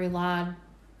they have relied.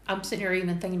 I'm sitting here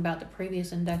even thinking about the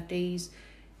previous inductees.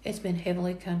 It's been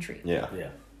heavily country. Yeah.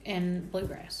 And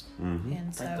bluegrass. Mm-hmm. And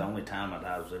I think the only time that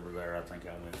I was ever there, I think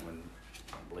I went when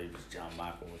I believe it was John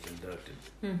Michael was inducted.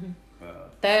 Mm-hmm.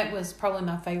 That was probably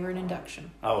my favorite induction.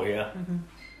 Oh yeah. Mm-hmm.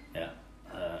 Yeah.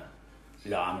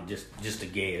 I mean, just a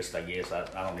guess. I guess I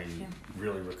don't even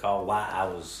really recall why I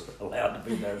was allowed to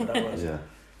be there, but I was.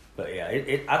 But I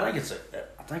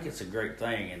think it's a great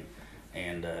thing,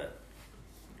 and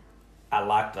I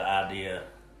like the idea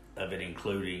of it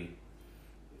including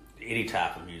any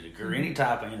type of music or any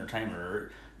type of entertainment,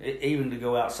 or even to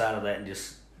go outside of that and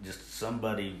just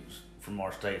somebody from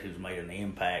our state who's made an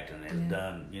impact and has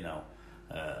done,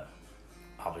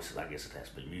 obviously I guess it has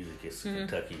to be music. It's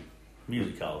Kentucky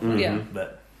Music Hall.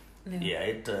 But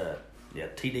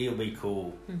TD will be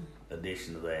cool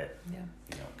addition to that.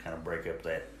 Kind of break up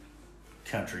that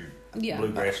country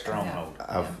bluegrass stronghold.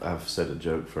 I've said a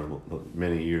joke for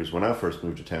many years. When I first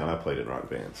moved to town, I played in rock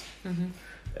bands,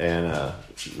 and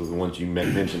the ones you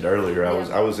mentioned earlier,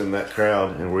 I was in that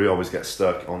crowd, and we always got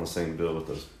stuck on the same bill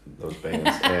with those bands,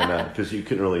 and because you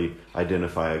couldn't really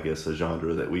identify, I guess, the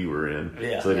genre that we were in,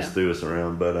 so they just threw us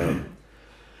around. But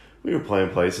we were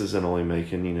playing places and only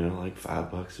making like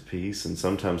 $5 a piece, and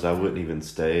sometimes I wouldn't even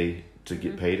stay to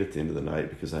get paid at the end of the night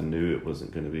because I knew it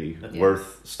wasn't going to be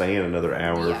worth staying another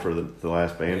hour for the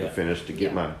last band to finish to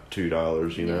get my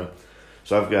 $2,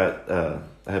 So I've got I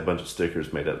had a bunch of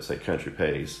stickers made up that say "Country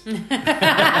Pays," and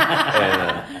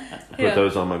put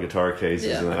those on my guitar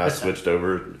cases, and then I switched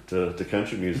over to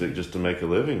country music just to make a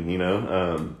living.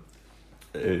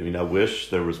 I wish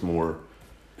there was more,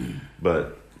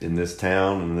 but in this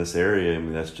town and in this area,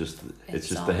 that's just it's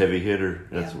just the heavy hitter.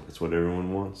 That's what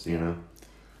everyone wants.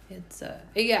 It's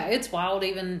it's wild.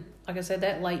 Even like I said,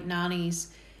 that late 90s,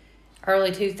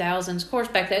 early 2000s. Of course,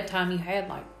 back that time you had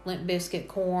like Limp Bizkit,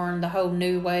 Korn, the whole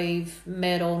new wave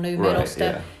metal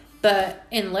stuff. Yeah. But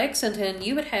in Lexington,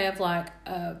 you would have like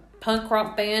a punk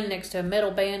rock band next to a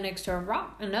metal band next to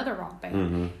another rock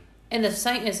band, and it's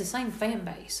the same fan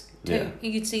base too. Yeah.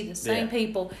 You could see the same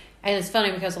people, and it's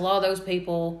funny because a lot of those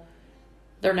people,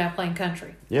 they're now playing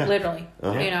country. Yeah. Literally.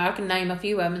 Uh-huh. I can name a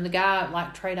few of them. And the guy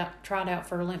tried out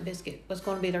for Limp Bizkit, was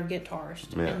going to be their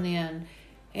guitarist. Yeah. And then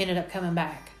ended up coming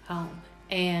back home.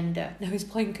 And now he's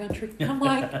playing country. I'm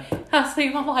like, I see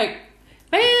him, I'm like,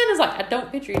 man, it's like, I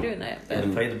don't picture you doing that. But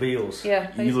and pay the bills.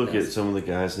 Yeah. You look at some of the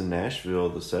guys in Nashville,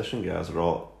 the session guys are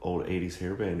all old 80s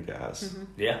hair band guys. Mm-hmm.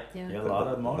 Yeah, a lot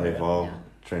of them are. They've all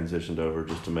transitioned over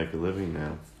just to make a living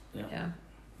now.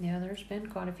 Yeah, there's been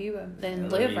quite a few of them. They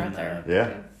live right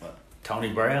there.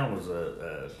 Tony Brown was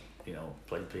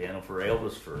played piano for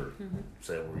Elvis for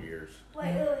several years.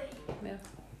 Yeah.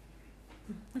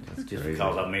 Just crazy.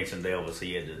 Because I mentioned Elvis,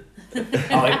 he had to.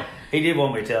 He did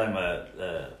want me to tell him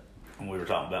when we were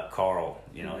talking about Carl.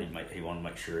 He wanted to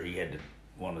make sure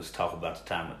wanted us to talk about the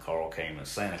time that Carl came as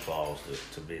Santa Claus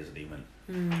to visit him,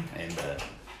 and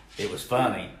it was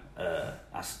funny. I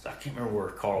can't remember where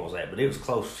Carl was at, but it was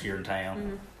close here in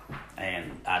town.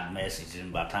 And I'd messaged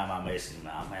him. By the time I messaged him,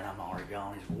 man, I'm already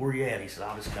gone. He said, where you at? He said,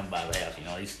 I'll just come by the house. He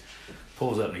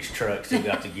pulls up in his truck, still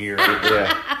got the gear.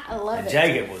 I love and it.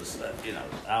 Jacob was, I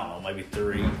don't know, maybe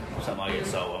 3, something like that.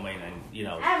 So, I remember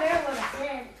what I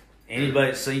said. Anybody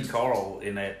that's seen Carl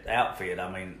in that outfit,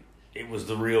 it was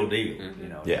the real deal. You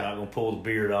know, you're not gonna pull the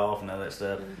beard off and all that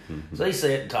stuff. So he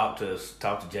sat and talked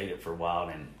to Jacob for a while,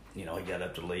 and you know, he got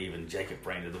up to leave, and Jacob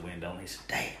ran to the window and he said,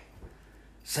 "Dad,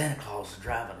 Santa Claus is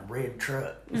driving a red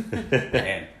truck."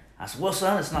 And I said, "Well,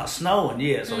 son, it's not snowing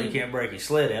yet, so he can't break his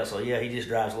sled out. So yeah, he just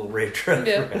drives a little red truck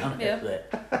around that."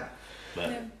 But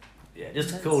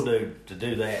just a cool dude to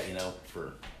do that, you know.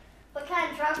 For what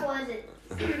kind of truck was it?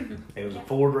 It was a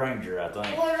Ford Ranger, I think.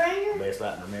 Ford Ranger? Best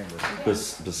I can remember.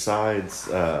 Besides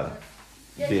the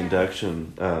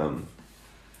induction,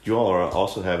 you all are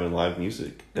also having live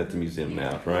music at the museum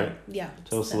now, right? Yeah.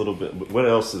 Tell us a little bit. What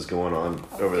else is going on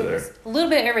over there? A little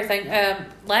bit of everything.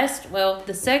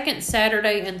 The second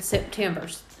Saturday in September.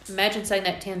 Imagine saying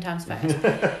that 10 times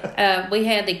fast. We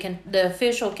had the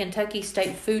official Kentucky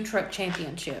State Food Truck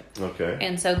Championship. Okay.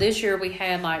 And so this year we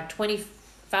had like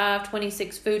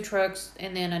 26 food trucks,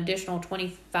 and then additional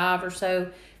 25 or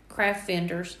so craft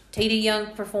vendors. T.D.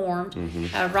 Young performed,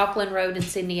 Rockland Road and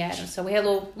Sydney Adams. So we had a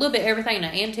little bit of everything, an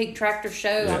antique tractor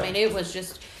show. Yeah. I mean, it was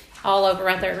just all over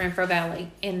right there at Renfro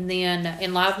Valley. And then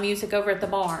in live music over at the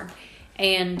barn.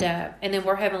 And then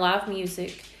we're having live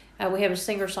music. We have a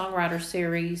singer-songwriter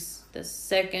series the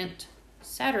second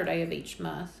Saturday of each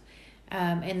month.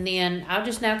 And then I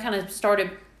just now kind of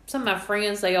started, some of my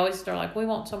friends, they always start like, we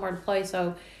want somewhere to play.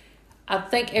 So I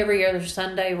think every other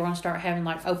Sunday we're going to start having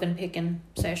like open picking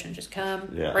session. Just come,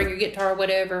 bring your guitar,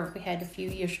 whatever. We had a few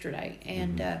yesterday.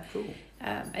 And cool.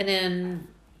 And then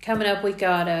coming up, we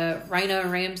got Raina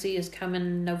and Ramsey is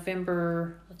coming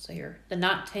November, the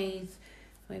 19th.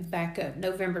 We back up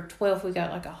November 12th. We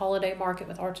got like a holiday market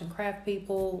with arts and craft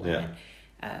people. Yeah.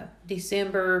 And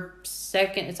December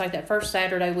 2nd, it's like that first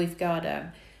Saturday, we've got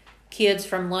kids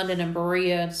from London and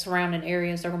Berea and surrounding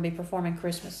areas. They're going to be performing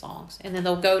Christmas songs, and then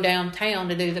they'll go downtown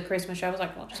to do the Christmas show. I was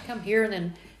like, well, just come here and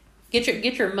then get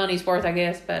your money's worth, I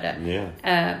guess. But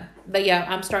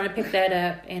I'm starting to pick that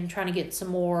up and trying to get some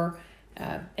more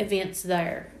events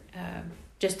there,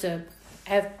 just to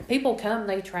have people come.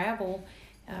 They travel.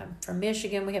 From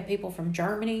Michigan, we had people from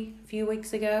Germany a few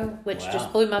weeks ago, which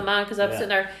just blew my mind because I was sitting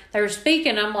there. They were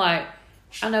speaking. I'm like,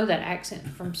 I know that accent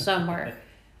from somewhere.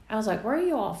 I was like, where are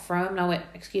you all from? And I went,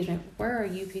 excuse me, where are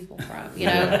you people from? You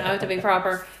know, I have to be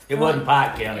proper. It wasn't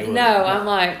Pike County, was it? No, I'm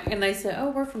like, and they said, oh,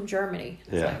 we're from Germany.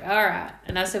 It's like, all right.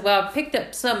 And I said, well, I picked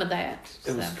up some of that.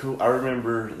 It was cool. I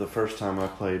remember the first time I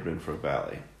played Renfro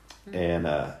Valley, and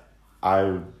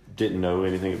I didn't know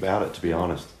anything about it, to be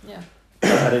honest. Yeah.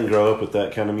 I didn't grow up with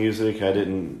that kind of music. I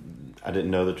didn't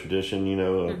know the tradition, you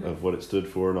know, of what it stood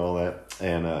for and all that.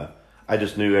 And I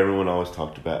just knew everyone always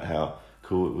talked about how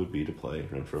cool it would be to play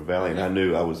Renfro Valley. And I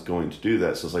knew I was going to do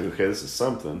that. So it's like, okay, this is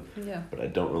something, but I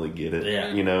don't really get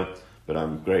it, you know, but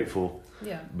I'm grateful.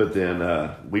 Yeah. But then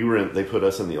they put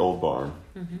us in the old barn.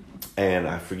 And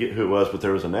I forget who it was, but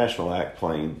there was a national act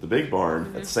playing the big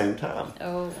barn at the same time.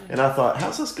 Oh. And I thought,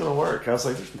 how's this going to work? I was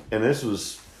like, and this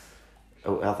was...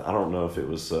 I don't know if it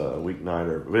was a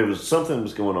weeknight but it was something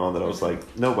was going on that I was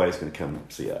like, nobody's going to come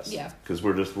see us. Yeah. Because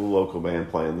we're just a little local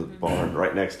band playing the barn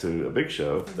right next to a big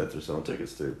show that they're selling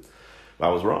tickets to. I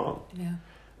was wrong. Yeah.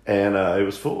 And it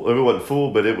was full. It wasn't full,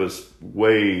 but it was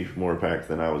way more packed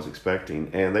than I was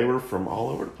expecting. And they were from all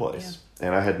over the place. Yeah.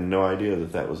 And I had no idea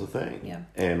that was a thing. Yeah.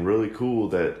 And really cool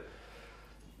that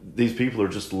these people are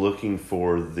just looking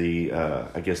for the,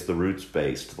 I guess, the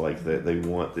roots-based. Like, that they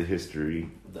want the history.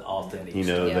 The authentic. You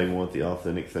know, they want the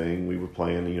authentic thing. We were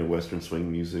playing, you know, Western swing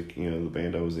music, you know, the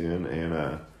band I was in.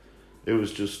 And it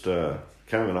was just kind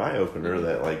of an eye-opener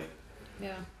that, like,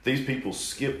 these people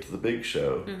skipped the big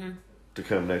show to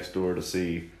come next door to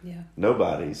see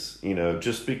Nobody's, you know,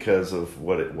 just because of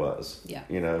what it was. Yeah.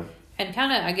 You know? And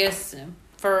kind of, I guess,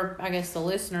 for, the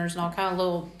listeners, and I'll kind of a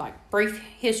little, like, brief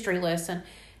history lesson.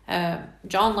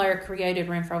 John Lair created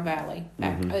Renfro Valley.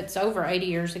 It's over 80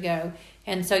 years ago.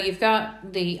 And so you've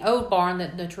got the old barn,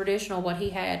 the traditional, what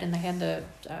he had, and they had the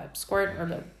square, or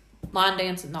the line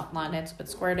dancing, not line dancing, but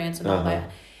square dancing, all that.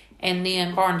 And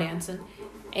then barn dancing.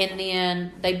 And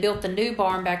then they built the new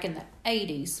barn back in the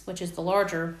 80s, which is the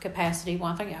larger capacity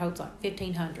one. I think it holds like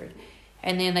 1,500.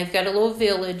 And then they've got a little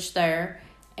village there.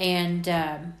 And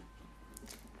I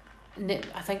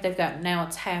think they've got, now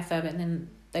it's half of it. And then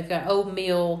they've got Old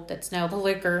Mill, that's now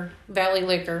the Valley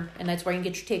Liquor, and that's where you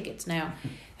can get your tickets now.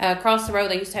 Across the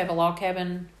road, they used to have a log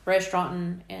cabin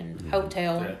restaurant and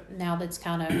hotel. Yeah. Now that's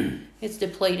kind of, it's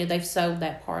depleted. They've sold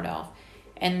that part off.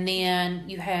 And then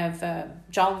you have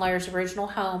John Lair's original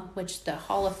home, which the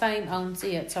Hall of Fame owns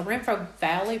it. So Renfro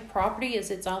Valley property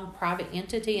is its own private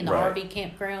entity in the RV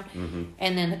campground.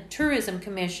 And then the Tourism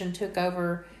Commission took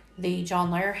over the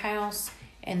John Lair house.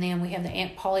 And then we have the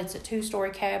Aunt Polly. It's a 2-story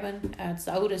cabin. It's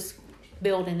the oldest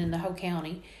building in the whole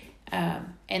county.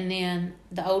 And then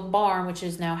the old barn, which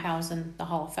is now housing the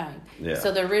Hall of Fame. Yeah.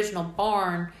 So the original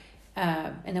barn,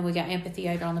 and then we got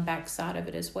amphitheater on the back side of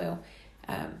it as well.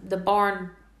 The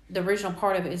barn, the original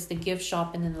part of it is the gift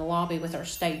shop and then the lobby with our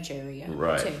stage area.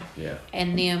 Right. Too. Yeah.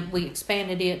 And then we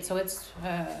expanded it, so it's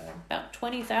about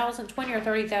 20 or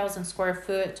 30,000 square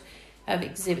foot of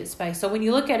exhibit space. So when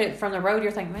you look at it from the road,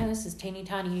 you're thinking, man, this is teeny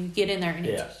tiny. You get in there and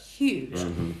it's huge.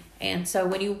 Mm-hmm. And so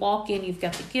when you walk in, you've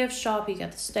got the gift shop, you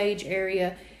got the stage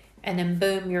area, and then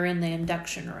boom, you're in the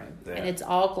induction room. Yeah. And it's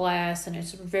all glass and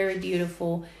it's very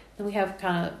beautiful. Then we have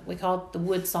we call it the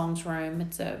Wood Songs room.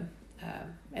 It's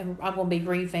and I'm going to be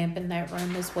revamping that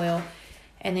room as well.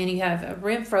 And then you have a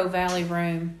Renfro Valley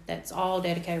room that's all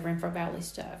dedicated Renfro Valley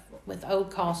stuff with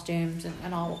old costumes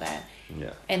and all of that.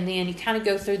 Yeah. And then you kind of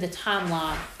go through the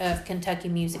timeline of Kentucky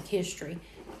music history.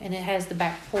 And it has the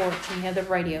back porch and you have the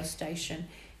radio station.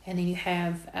 And then you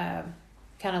have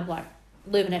kind of like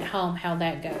living at home, how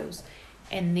that goes.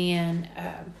 And then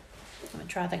I'm going to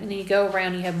try to think. And then you go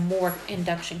around, you have more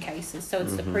induction cases. So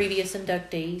it's the previous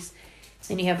inductees.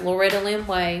 Then you have Loretta Lynn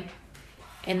Way.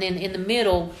 And then in the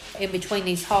middle, in between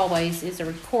these hallways, is a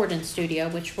recording studio,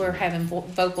 which we're having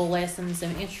vocal lessons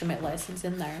and instrument lessons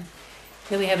in there.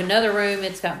 Then we have another room.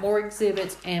 It's got more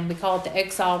exhibits, and we call it the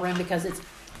Exile Room because it's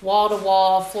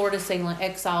wall-to-wall, floor-to-ceiling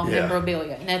Exile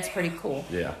memorabilia, and that's pretty cool.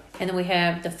 Yeah. And then we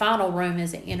have the final room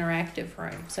is an interactive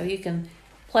room. So you can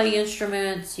play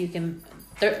instruments.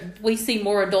 We see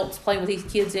more adults playing with these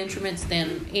kids' instruments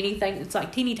than anything. It's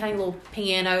like teeny tiny little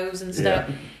pianos and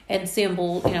stuff, and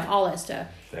cymbals, all that stuff.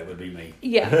 That would be me.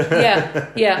 Yeah.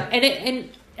 And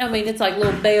I mean, it's like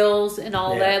little bells and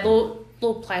all that,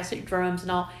 little plastic drums and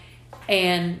all,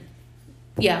 and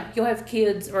you'll have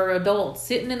kids or adults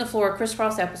sitting in the floor,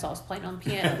 crisscross applesauce, playing on the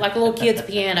piano, like a little kid's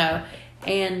piano,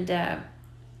 and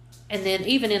then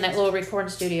even in that little recording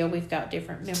studio, we've got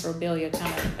different memorabilia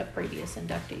kind of previous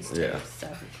inductees too. Yeah. So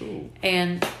Cool.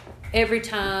 And every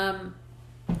time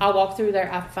I walk through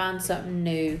there, I find something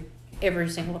new every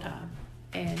single time.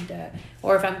 And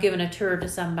or if I'm giving a tour to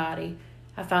somebody,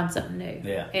 I find something new.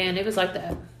 Yeah. And it was like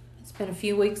that. It's been a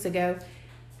few weeks ago.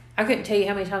 I couldn't tell you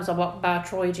how many times I walked by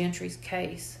Troy Gentry's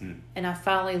case, and I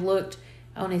finally looked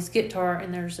on his guitar,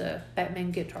 and there's a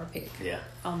Batman guitar pick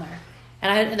on there.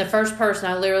 And the first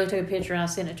person, I literally took a picture and I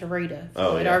sent it to Rita.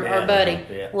 Our buddy.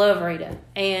 Yeah. Love Rita.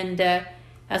 And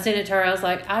I sent it to her. I was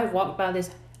like, I walked by this,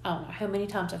 I don't know how many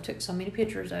times I've took so many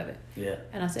pictures of it. Yeah.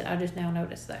 And I said, I just now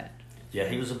noticed that. Yeah,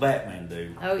 he was a Batman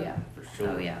dude. Oh, yeah. For sure.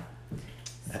 Oh, yeah.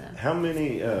 So. How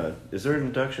many, is there an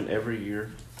induction every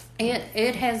year?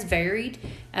 It has varied.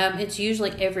 It's usually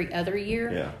every other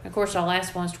year. Yeah. Of course, our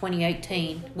last one's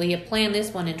 2018. We had planned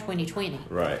this one in 2020.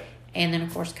 Right. And then,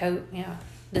 of course,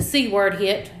 the C word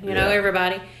hit,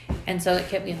 everybody. And so it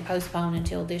kept getting postponed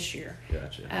until this year.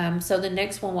 Gotcha. So the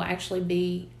next one will actually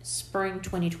be spring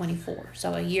 2024.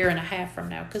 So a year and a half from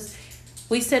now. Because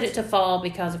we set it to fall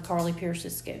because of Carly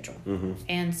Pierce's schedule. Mm-hmm.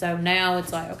 And so now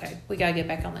it's like, okay, we got to get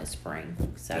back on that spring.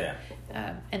 So,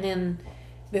 and then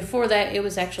before that, it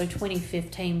was actually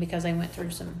 2015 because they went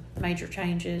through some major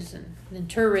changes. And then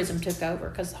tourism took over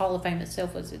because Hall of Fame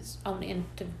itself was its own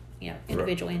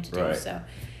individual entity. Right. So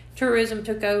tourism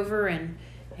took over,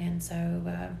 and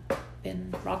so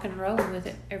been rocking and rolling with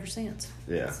it ever since.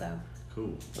 Yeah. So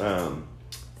cool.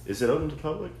 Is it open to the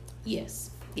public?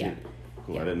 yes. Yeah.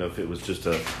 Cool. Yeah. I didn't know if it was just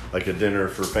a dinner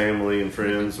for family and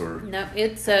friends or No,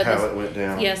 it's how it went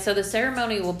down. Yeah. So the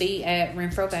ceremony will be at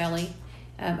Renfro Valley,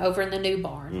 over in the new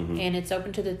barn, and it's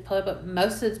open to the public.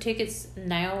 Most of the tickets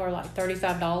now are like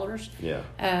 $35. Yeah.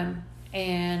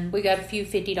 And we got a few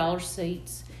 $50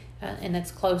 seats. And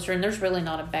that's closer, and there's really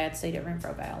not a bad seat at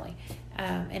Renfro Valley.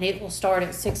 And it will start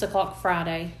at 6 o'clock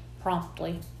Friday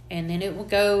promptly, and then it will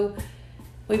go.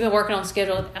 We've been working on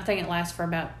schedule. I think it lasts for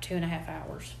about 2.5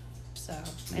 hours. So,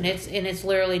 and it's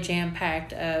literally jam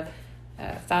packed of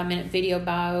 5-minute video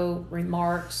bio,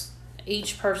 remarks.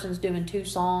 Each person's doing 2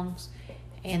 songs,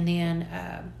 and then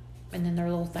their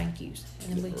little thank yous.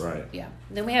 And then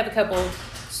and then we have a couple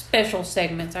special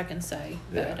segments, I can say,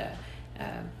 but.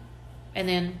 And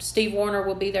then Steve Warner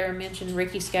will be there. I mentioned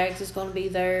Ricky Skaggs is going to be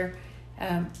there.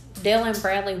 Dale Ann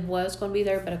Bradley was going to be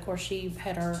there, but of course she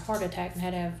had her heart attack and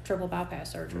had to have triple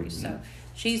bypass surgery. So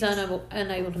she's unable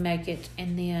to make it.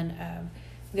 And then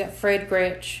we got Fred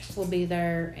Gretsch will be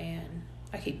there, and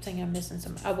I keep thinking I'm missing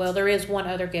some. Oh, well, there is one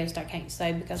other guest I can't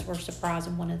say because we're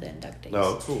surprising one of the inductees.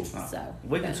 Oh, cool. So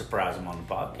we can surprise them on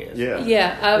the podcast. Yeah.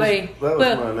 Yeah, I mean, that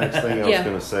was my next thing I was yeah.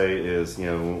 going to say is,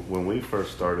 when we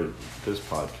first started this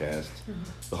podcast,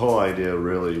 the whole idea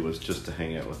really was just to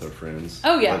hang out with our friends.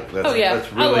 Oh, yeah. That's I really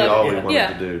love all it. we wanted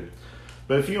to do.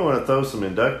 But if you want to throw some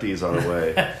inductees our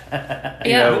way,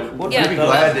 we'll we'd be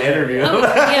glad to interview them.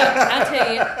 I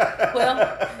tell you.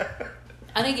 Well,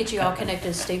 I need to get you all connected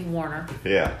to Steve Warner.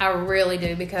 Yeah. I really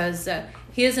do, because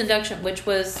his induction, which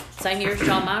was same year as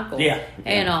John Michael. Yeah.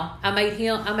 And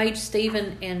I made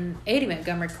Stephen and Eddie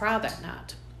Montgomery cry that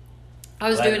night. I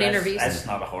was doing interviews. That's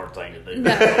not a hard thing to do.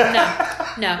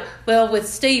 No. Well, with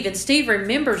Steve, and Steve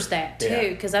remembers that too,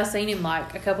 because I seen him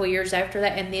like a couple of years after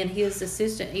that, and then his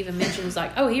assistant even mentioned, was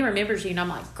like, "Oh, he remembers you," and I'm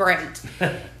like, "Great."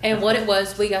 And what it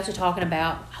was, we got to talking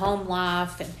about home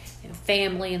life and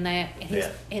family and that,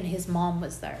 and his mom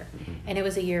was there, and it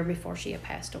was a year before she had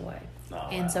passed away.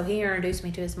 And so he introduced me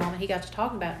to his mom, and he got to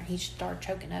talking about her, and he started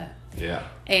choking up. Yeah.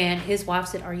 And his wife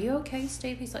said, "Are you okay,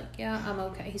 Steve?" He's like, "Yeah, I'm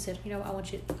okay." He said, "I want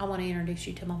to introduce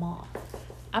you to my mom.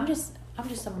 I'm just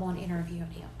someone interviewing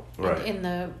him in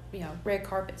the red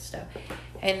carpet stuff."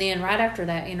 And then right after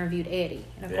that, interviewed Eddie,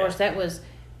 and of course that was,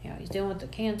 he's dealing with the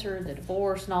cancer, the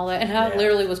divorce, and all that. And I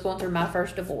literally was going through my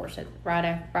first divorce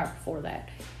right before that.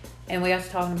 And we got to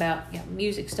talking about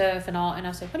music stuff and all. And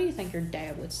I said, "What do you think your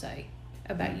dad would say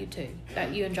about you two,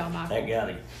 about you and John Michael?"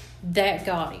 That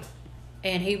got him.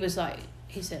 And he was like,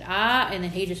 he said, and then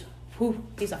he just,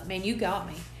 he's like, "Man, you got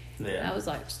me." Yeah. And I was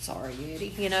like, "Sorry,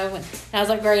 Eddie," and I was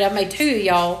like, "Great, I made two of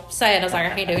y'all sad." I was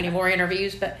like, "I can't do any more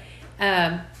interviews," but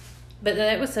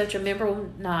that was such a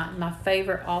memorable night. My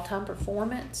favorite all-time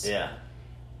performance. Yeah.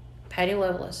 Patty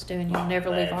Loveless doing "You'll Never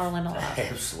Leave Ireland Alive."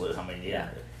 Absolutely. I mean,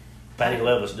 Patty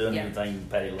Loveless doing anything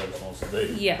Patty Loveless wants to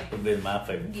do. Yeah. Would be my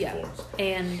favorite performance.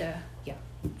 And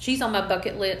she's on my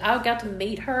bucket list. I got to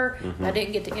meet her. Mm-hmm. I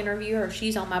didn't get to interview her.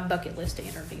 She's on my bucket list to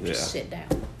interview. Just sit down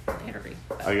and interview.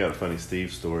 I got a funny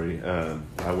Steve story.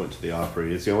 I went to the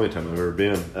Opry. It's the only time I've ever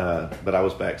been. But I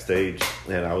was backstage,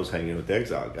 and I was hanging with the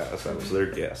Exile guys. I was their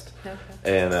guest. Okay.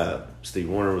 And Steve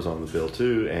Warner was on the bill,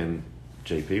 too. And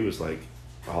JP was like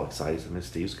all excited. I mean,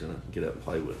 Steve's going to get up and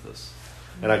play with us.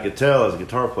 Mm-hmm. And I could tell as a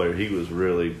guitar player, he was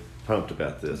really pumped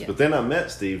about this. Yeah. But then I met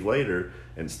Steve later,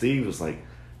 and Steve was like,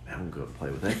 "I'm going to play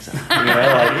with Exile."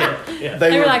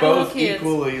 They were like both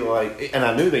equally and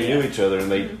I knew they knew each other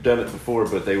and they'd done it before,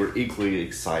 but they were equally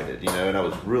excited, and it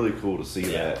was really cool to see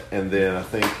that. And then I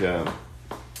think,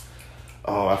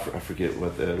 I forget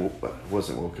what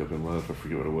wasn't "Woke Up in Love." I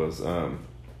forget what it was.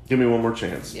 "Give Me One More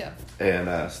Chance." Yeah.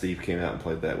 And Steve came out and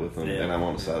played that with them, and I'm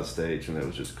on the side of the stage, and it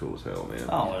was just cool as hell, man.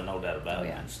 Oh, no doubt about it.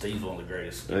 Yeah. Steve's one of the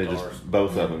greatest guitarists.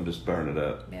 Both of them just burn it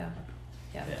up.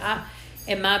 Yeah.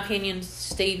 In my opinion,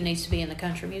 Steve needs to be in the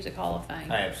Country Music Hall of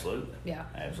Fame. Absolutely. Yeah.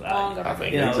 Absolutely. I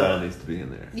think Exile needs to be in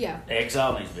there. Yeah.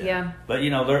 Exile needs to be in there. But,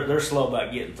 they're slow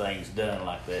about getting things done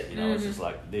like that. It's just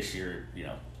like this year,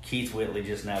 Keith Whitley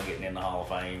just now getting in the Hall of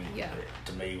Fame. Yeah.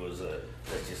 To me was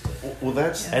that's just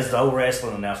as the old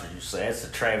wrestling announcer used to say, that's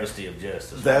a travesty of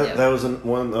justice. That was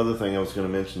one other thing I was going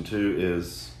to mention too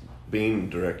is being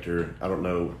director. I don't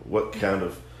know what kind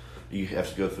of, you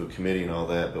have to go through a committee and all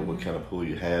that, but what kind of pool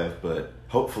you have. But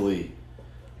hopefully,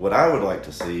 what I would like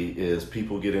to see is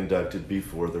people get inducted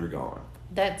before they're gone.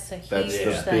 That's the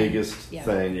biggest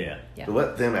thing. Yeah. To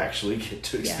let them actually get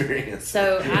to experience.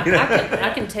 So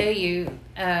I can tell you,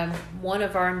 one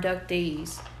of our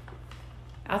inductees,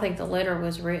 I think the letter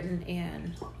was written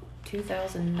in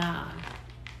 2009,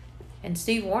 and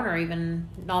Steve Warner even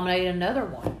nominated another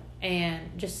one.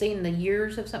 And just seeing the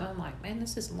years of something, I'm like, man,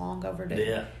 this is long overdue.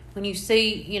 Yeah. When you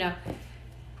see,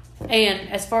 and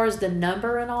as far as the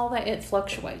number and all that, it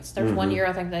fluctuates. There's one year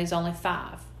I think there's only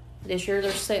 5. This year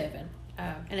there's 7.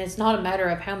 And it's not a matter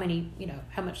of how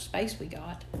much space we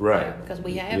got. Right. Because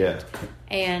we haven't.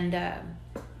 And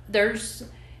there's,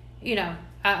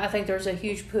 I think there's a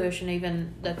huge push, and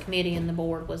even the committee and the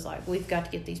board was like, we've got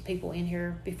to get these people in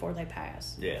here before they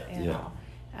pass. Yeah. And all.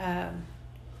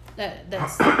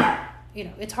 That's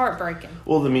it's heartbreaking.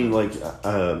 Well, I mean,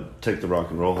 take the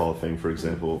Rock and Roll Hall of Fame, for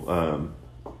example.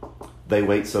 They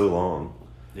wait so long.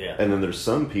 Yeah. And then there's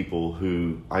some people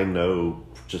who I know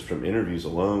just from interviews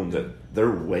alone that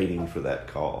they're waiting for that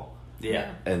call.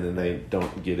 Yeah. And then they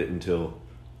don't get it until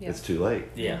it's too late.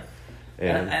 Yeah.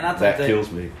 And I think that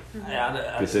kills me.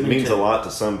 Because it means a lot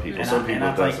to some people. Some people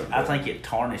it doesn't. I think it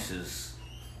tarnishes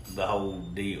the whole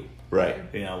deal.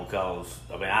 Right. Because,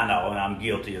 I know, and I'm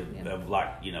guilty of even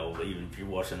if you're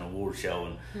watching an award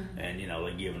show and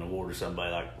they give an award to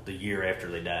somebody the year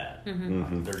after they died.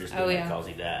 Mm-hmm. They're just doing it because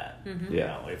he died.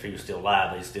 Mm-hmm. If he was still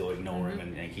alive, they still ignore him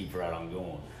and keep right on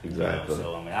going. Exactly.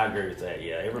 So, I agree with that.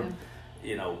 Yeah.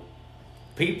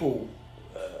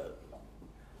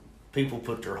 People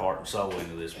put their heart and soul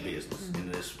into this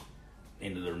business,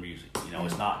 into their music.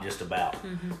 It's not just about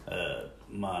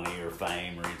money or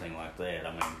fame or anything like that.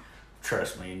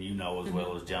 Trust me, and as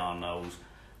well as John knows,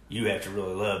 you have to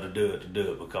really love to do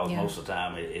it because most of the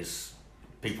time it's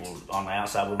people on the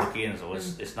outside will look in and so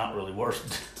it's not really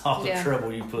worth all the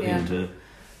trouble you put into,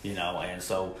 you know, and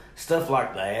so stuff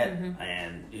like that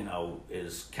and, you know,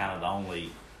 is kind of the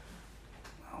only,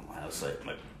 I don't know how to say it,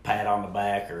 pat on the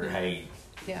back or hey,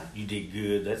 you did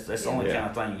good. That's the only kind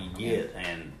of thing you get,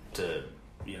 and to,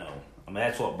 you know, I mean,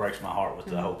 that's what breaks my heart with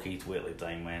the whole Keith Whitley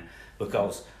thing, man,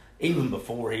 because even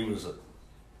before he was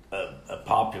a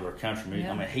popular country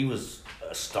music, I mean, he was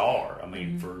a star, I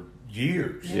mean, for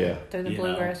years. Through the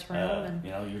bluegrass realm.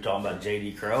 You know, you're talking about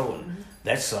J.D. Crowe, and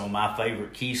that's some of my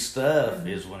favorite Keith stuff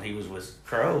is when he was with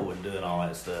Crowe and doing all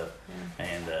that stuff.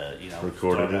 And, you know,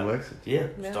 recorded in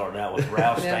Lexington. Started out with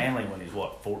Ralph Stanley when he's,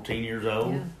 14 years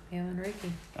old? Yeah, and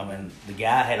Ricky. I mean, the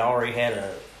guy had already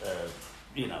had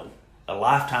you know, a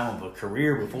lifetime of a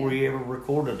career before he ever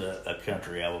recorded a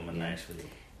country album in Nashville.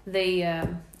 The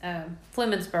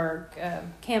Flemingsburg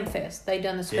Camfest, they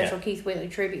done the special Keith Whitley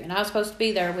tribute, and I was supposed to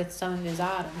be there with some of his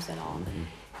items and all.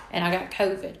 And I got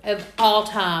COVID. Of all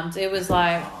times, it was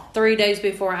like 3 days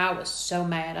before. I was so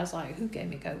mad. I was like, "Who gave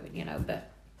me COVID?" You know, but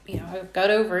you know, I got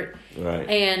over it. Right.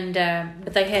 And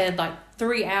but they had like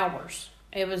 3 hours.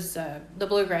 It was the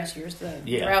bluegrass years,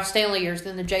 the Ralph Stanley years,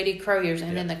 then the J.D. Crowe years,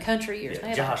 and then the country years.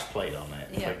 Yeah, Josh played on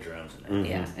that. Played drums in that.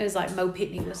 Yeah, it was like Mo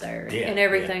Pitney was there and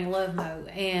everything. Love Mo,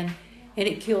 and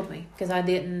it killed me because I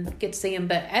didn't get to see him.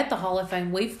 But at the Hall of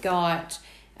Fame, we've got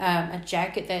a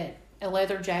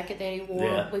leather jacket that he wore.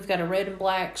 Yeah. We've got a red and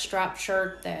black striped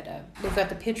shirt that we've got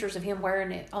the pictures of him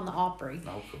wearing it on the Opry.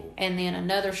 Oh, cool. And then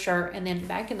another shirt, and then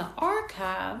back in the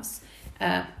archives.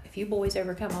 If you boys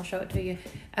ever come, I'll show it to you.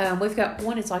 We've got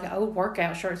one. It's like an old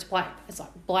workout shirt. It's black. It's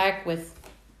like black with,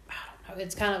 I don't know.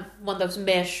 It's kind of one of those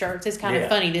mesh shirts. It's kind of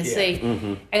funny to see.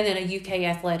 And then a UK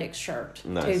Athletics shirt,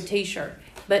 nice. T-shirt.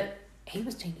 But he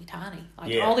was teeny tiny.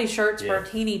 Like all these shirts were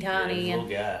teeny tiny. Little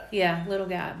guy. Yeah, little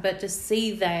guy. But to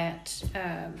see that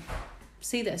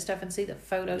stuff and see the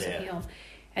photos of him,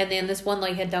 and then this one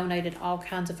lady had donated all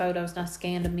kinds of photos, and I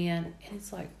scanned them in, and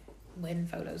it's like wedding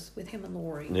photos with him and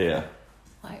Lori. Yeah.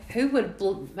 Like, who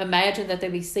would imagine that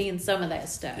they'd be seeing some of that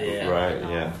stuff? Yeah, right,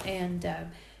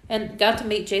 and got to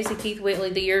meet Jesse Keith Whitley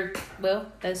the year,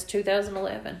 that's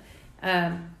 2011.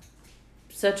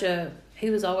 He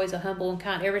was always a humble and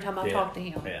kind every time I talked to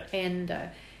him. Yeah. And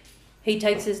he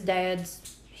takes his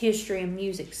dad's history and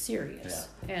music serious.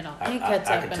 Yeah. And I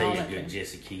could tell you a good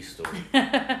Jesse Keith story.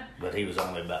 But he was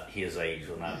only about his age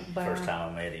when first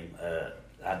time I met him.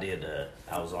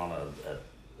 I was on a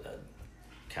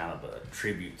kind of a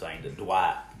tribute thing that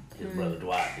Dwight, his brother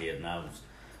Dwight did, and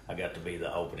I got to be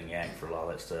the opening act for a lot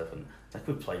of that stuff, and I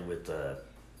think we played with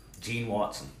Gene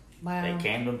Watson at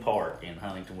Camden Park in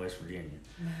Huntington, West Virginia.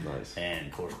 Nice. And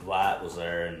of course Dwight was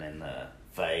there, and then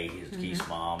Faye, his Keith's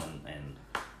mom,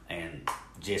 and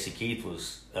Jesse Keith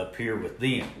was up here with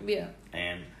them. Yeah.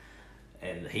 And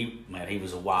he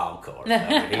was a wild card.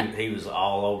 I mean, he was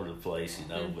all over the place, you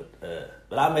know.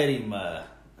 But I met him. When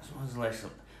was the last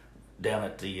time? Down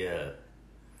at the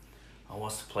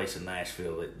what's the place in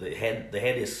Nashville? They had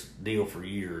this deal for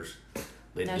years.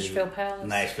 Nashville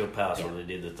Palace, where they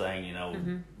did the thing, you know,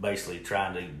 basically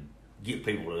trying to get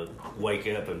people to wake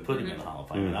up and put him in the Hall of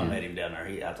Fame. And I met him down there.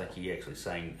 I think he actually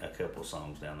sang a couple of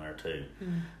songs down there too.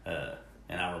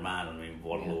 And I reminded him of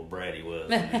what a little brat he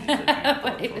was.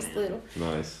 When he was little.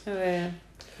 Nice. Oh, yeah.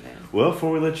 Well,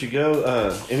 before we let you go,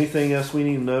 anything else we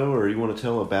need to know, or you want to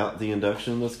tell about the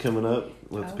induction that's coming up?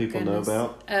 Let the people know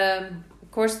about.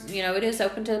 Of course, you know, it is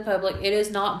open to the public. It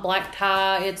is not black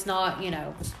tie. It's not, you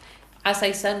know, I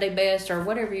say Sunday best or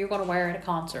whatever you're going to wear at a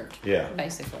concert. Yeah.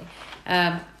 Basically.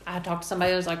 I talked to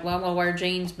somebody who was like, well, I'm going to wear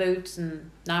jeans, boots,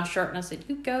 and nice shirt. And I said,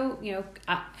 you go, you know,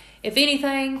 if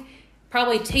anything,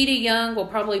 probably T.D. Young will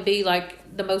probably be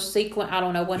like the most sequin. I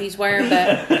don't know what he's wearing,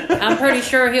 but I'm pretty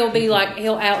sure he'll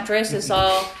outdress us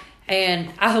all.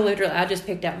 And I just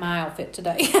picked out my outfit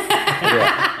today.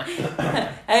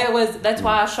 That's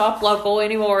why I shop local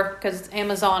anymore, because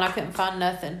Amazon, I couldn't find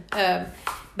nothing.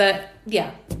 But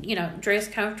yeah, you know, dress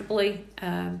comfortably.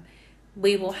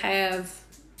 We will have,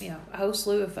 you know, a whole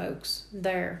slew of folks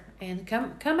there, and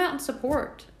come out and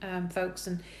support folks.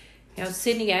 And you know,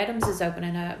 Sydney Adams is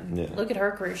opening up. Yeah. Look at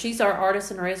her career. She's our artist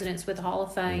in residence with the Hall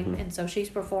of Fame, and so she's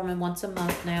performing once a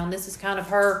month now. And this is kind of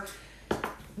her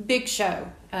big show,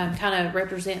 kind of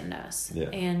representing us. Yeah.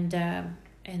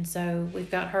 And so we've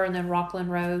got her, and then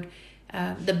Rockland Road.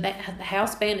 The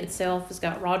house band itself has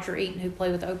got Roger Eaton, who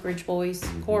played with the Oak Ridge Boys,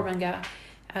 Corbin guy.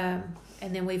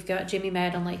 And then we've got Jimmy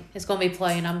Maddenley is going to be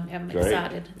playing. I'm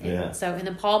excited. And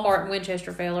then Paul Martin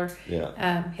Winchester Feller.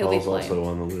 Yeah. He'll Paul's be playing. Also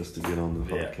on the list to get on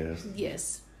the podcast.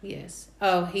 Yes. Yes.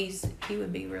 Oh, he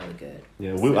would be really good.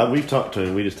 Yeah, we've talked to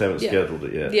him. We just haven't scheduled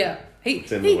it yet. Yeah.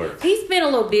 It's in the works. He's been a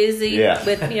little busy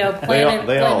with, planning.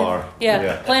 They all are.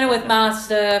 Yeah, planning with my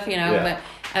stuff, Yeah.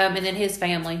 but, and then his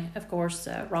family, of course,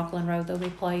 Rockland Road, they'll be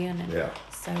playing. And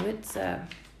so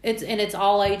it's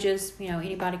all ages,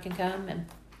 anybody can come. And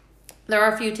there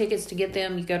are a few tickets to get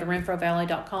them. You go to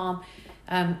RenfroValley.com.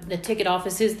 The ticket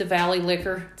office is the Valley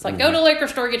Liquor. It's like, go to the liquor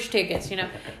store, get your tickets,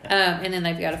 and then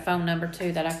they've got a phone number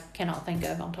too that I cannot think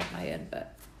of on top of my head,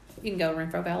 but you can go to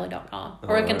RenfroValley.com.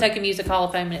 Or it Kentucky Music Hall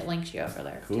of Fame, and it links you over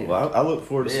there. Cool. Well, I look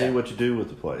forward to seeing what you do with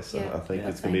the place. Yeah. I think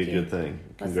it's going to be a good thing.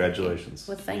 Congratulations.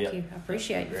 Well, thank you. I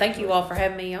appreciate it. Thank you all for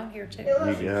having me on here too. You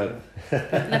got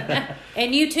it.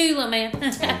 And you too, little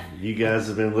man. You guys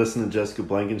have been listening to Jessica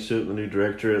Blankenship, the new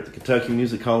director at the Kentucky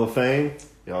Music Hall of Fame.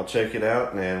 Y'all check it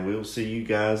out, and we'll see you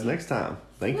guys next time.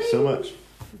 Thank you so much.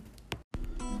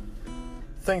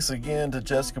 Thanks again to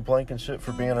Jessica Blankenship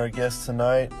for being our guest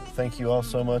tonight. Thank you all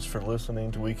so much for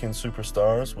listening to Weekend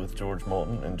Superstars with George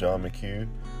Moulton and John McHugh.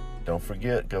 Don't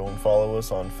forget, go and follow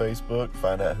us on Facebook.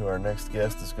 Find out who our next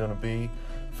guest is going to be.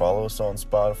 Follow us on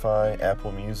Spotify,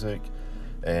 Apple Music,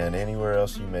 and anywhere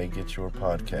else you may get your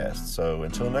podcast. So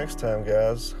until next time,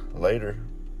 guys, later.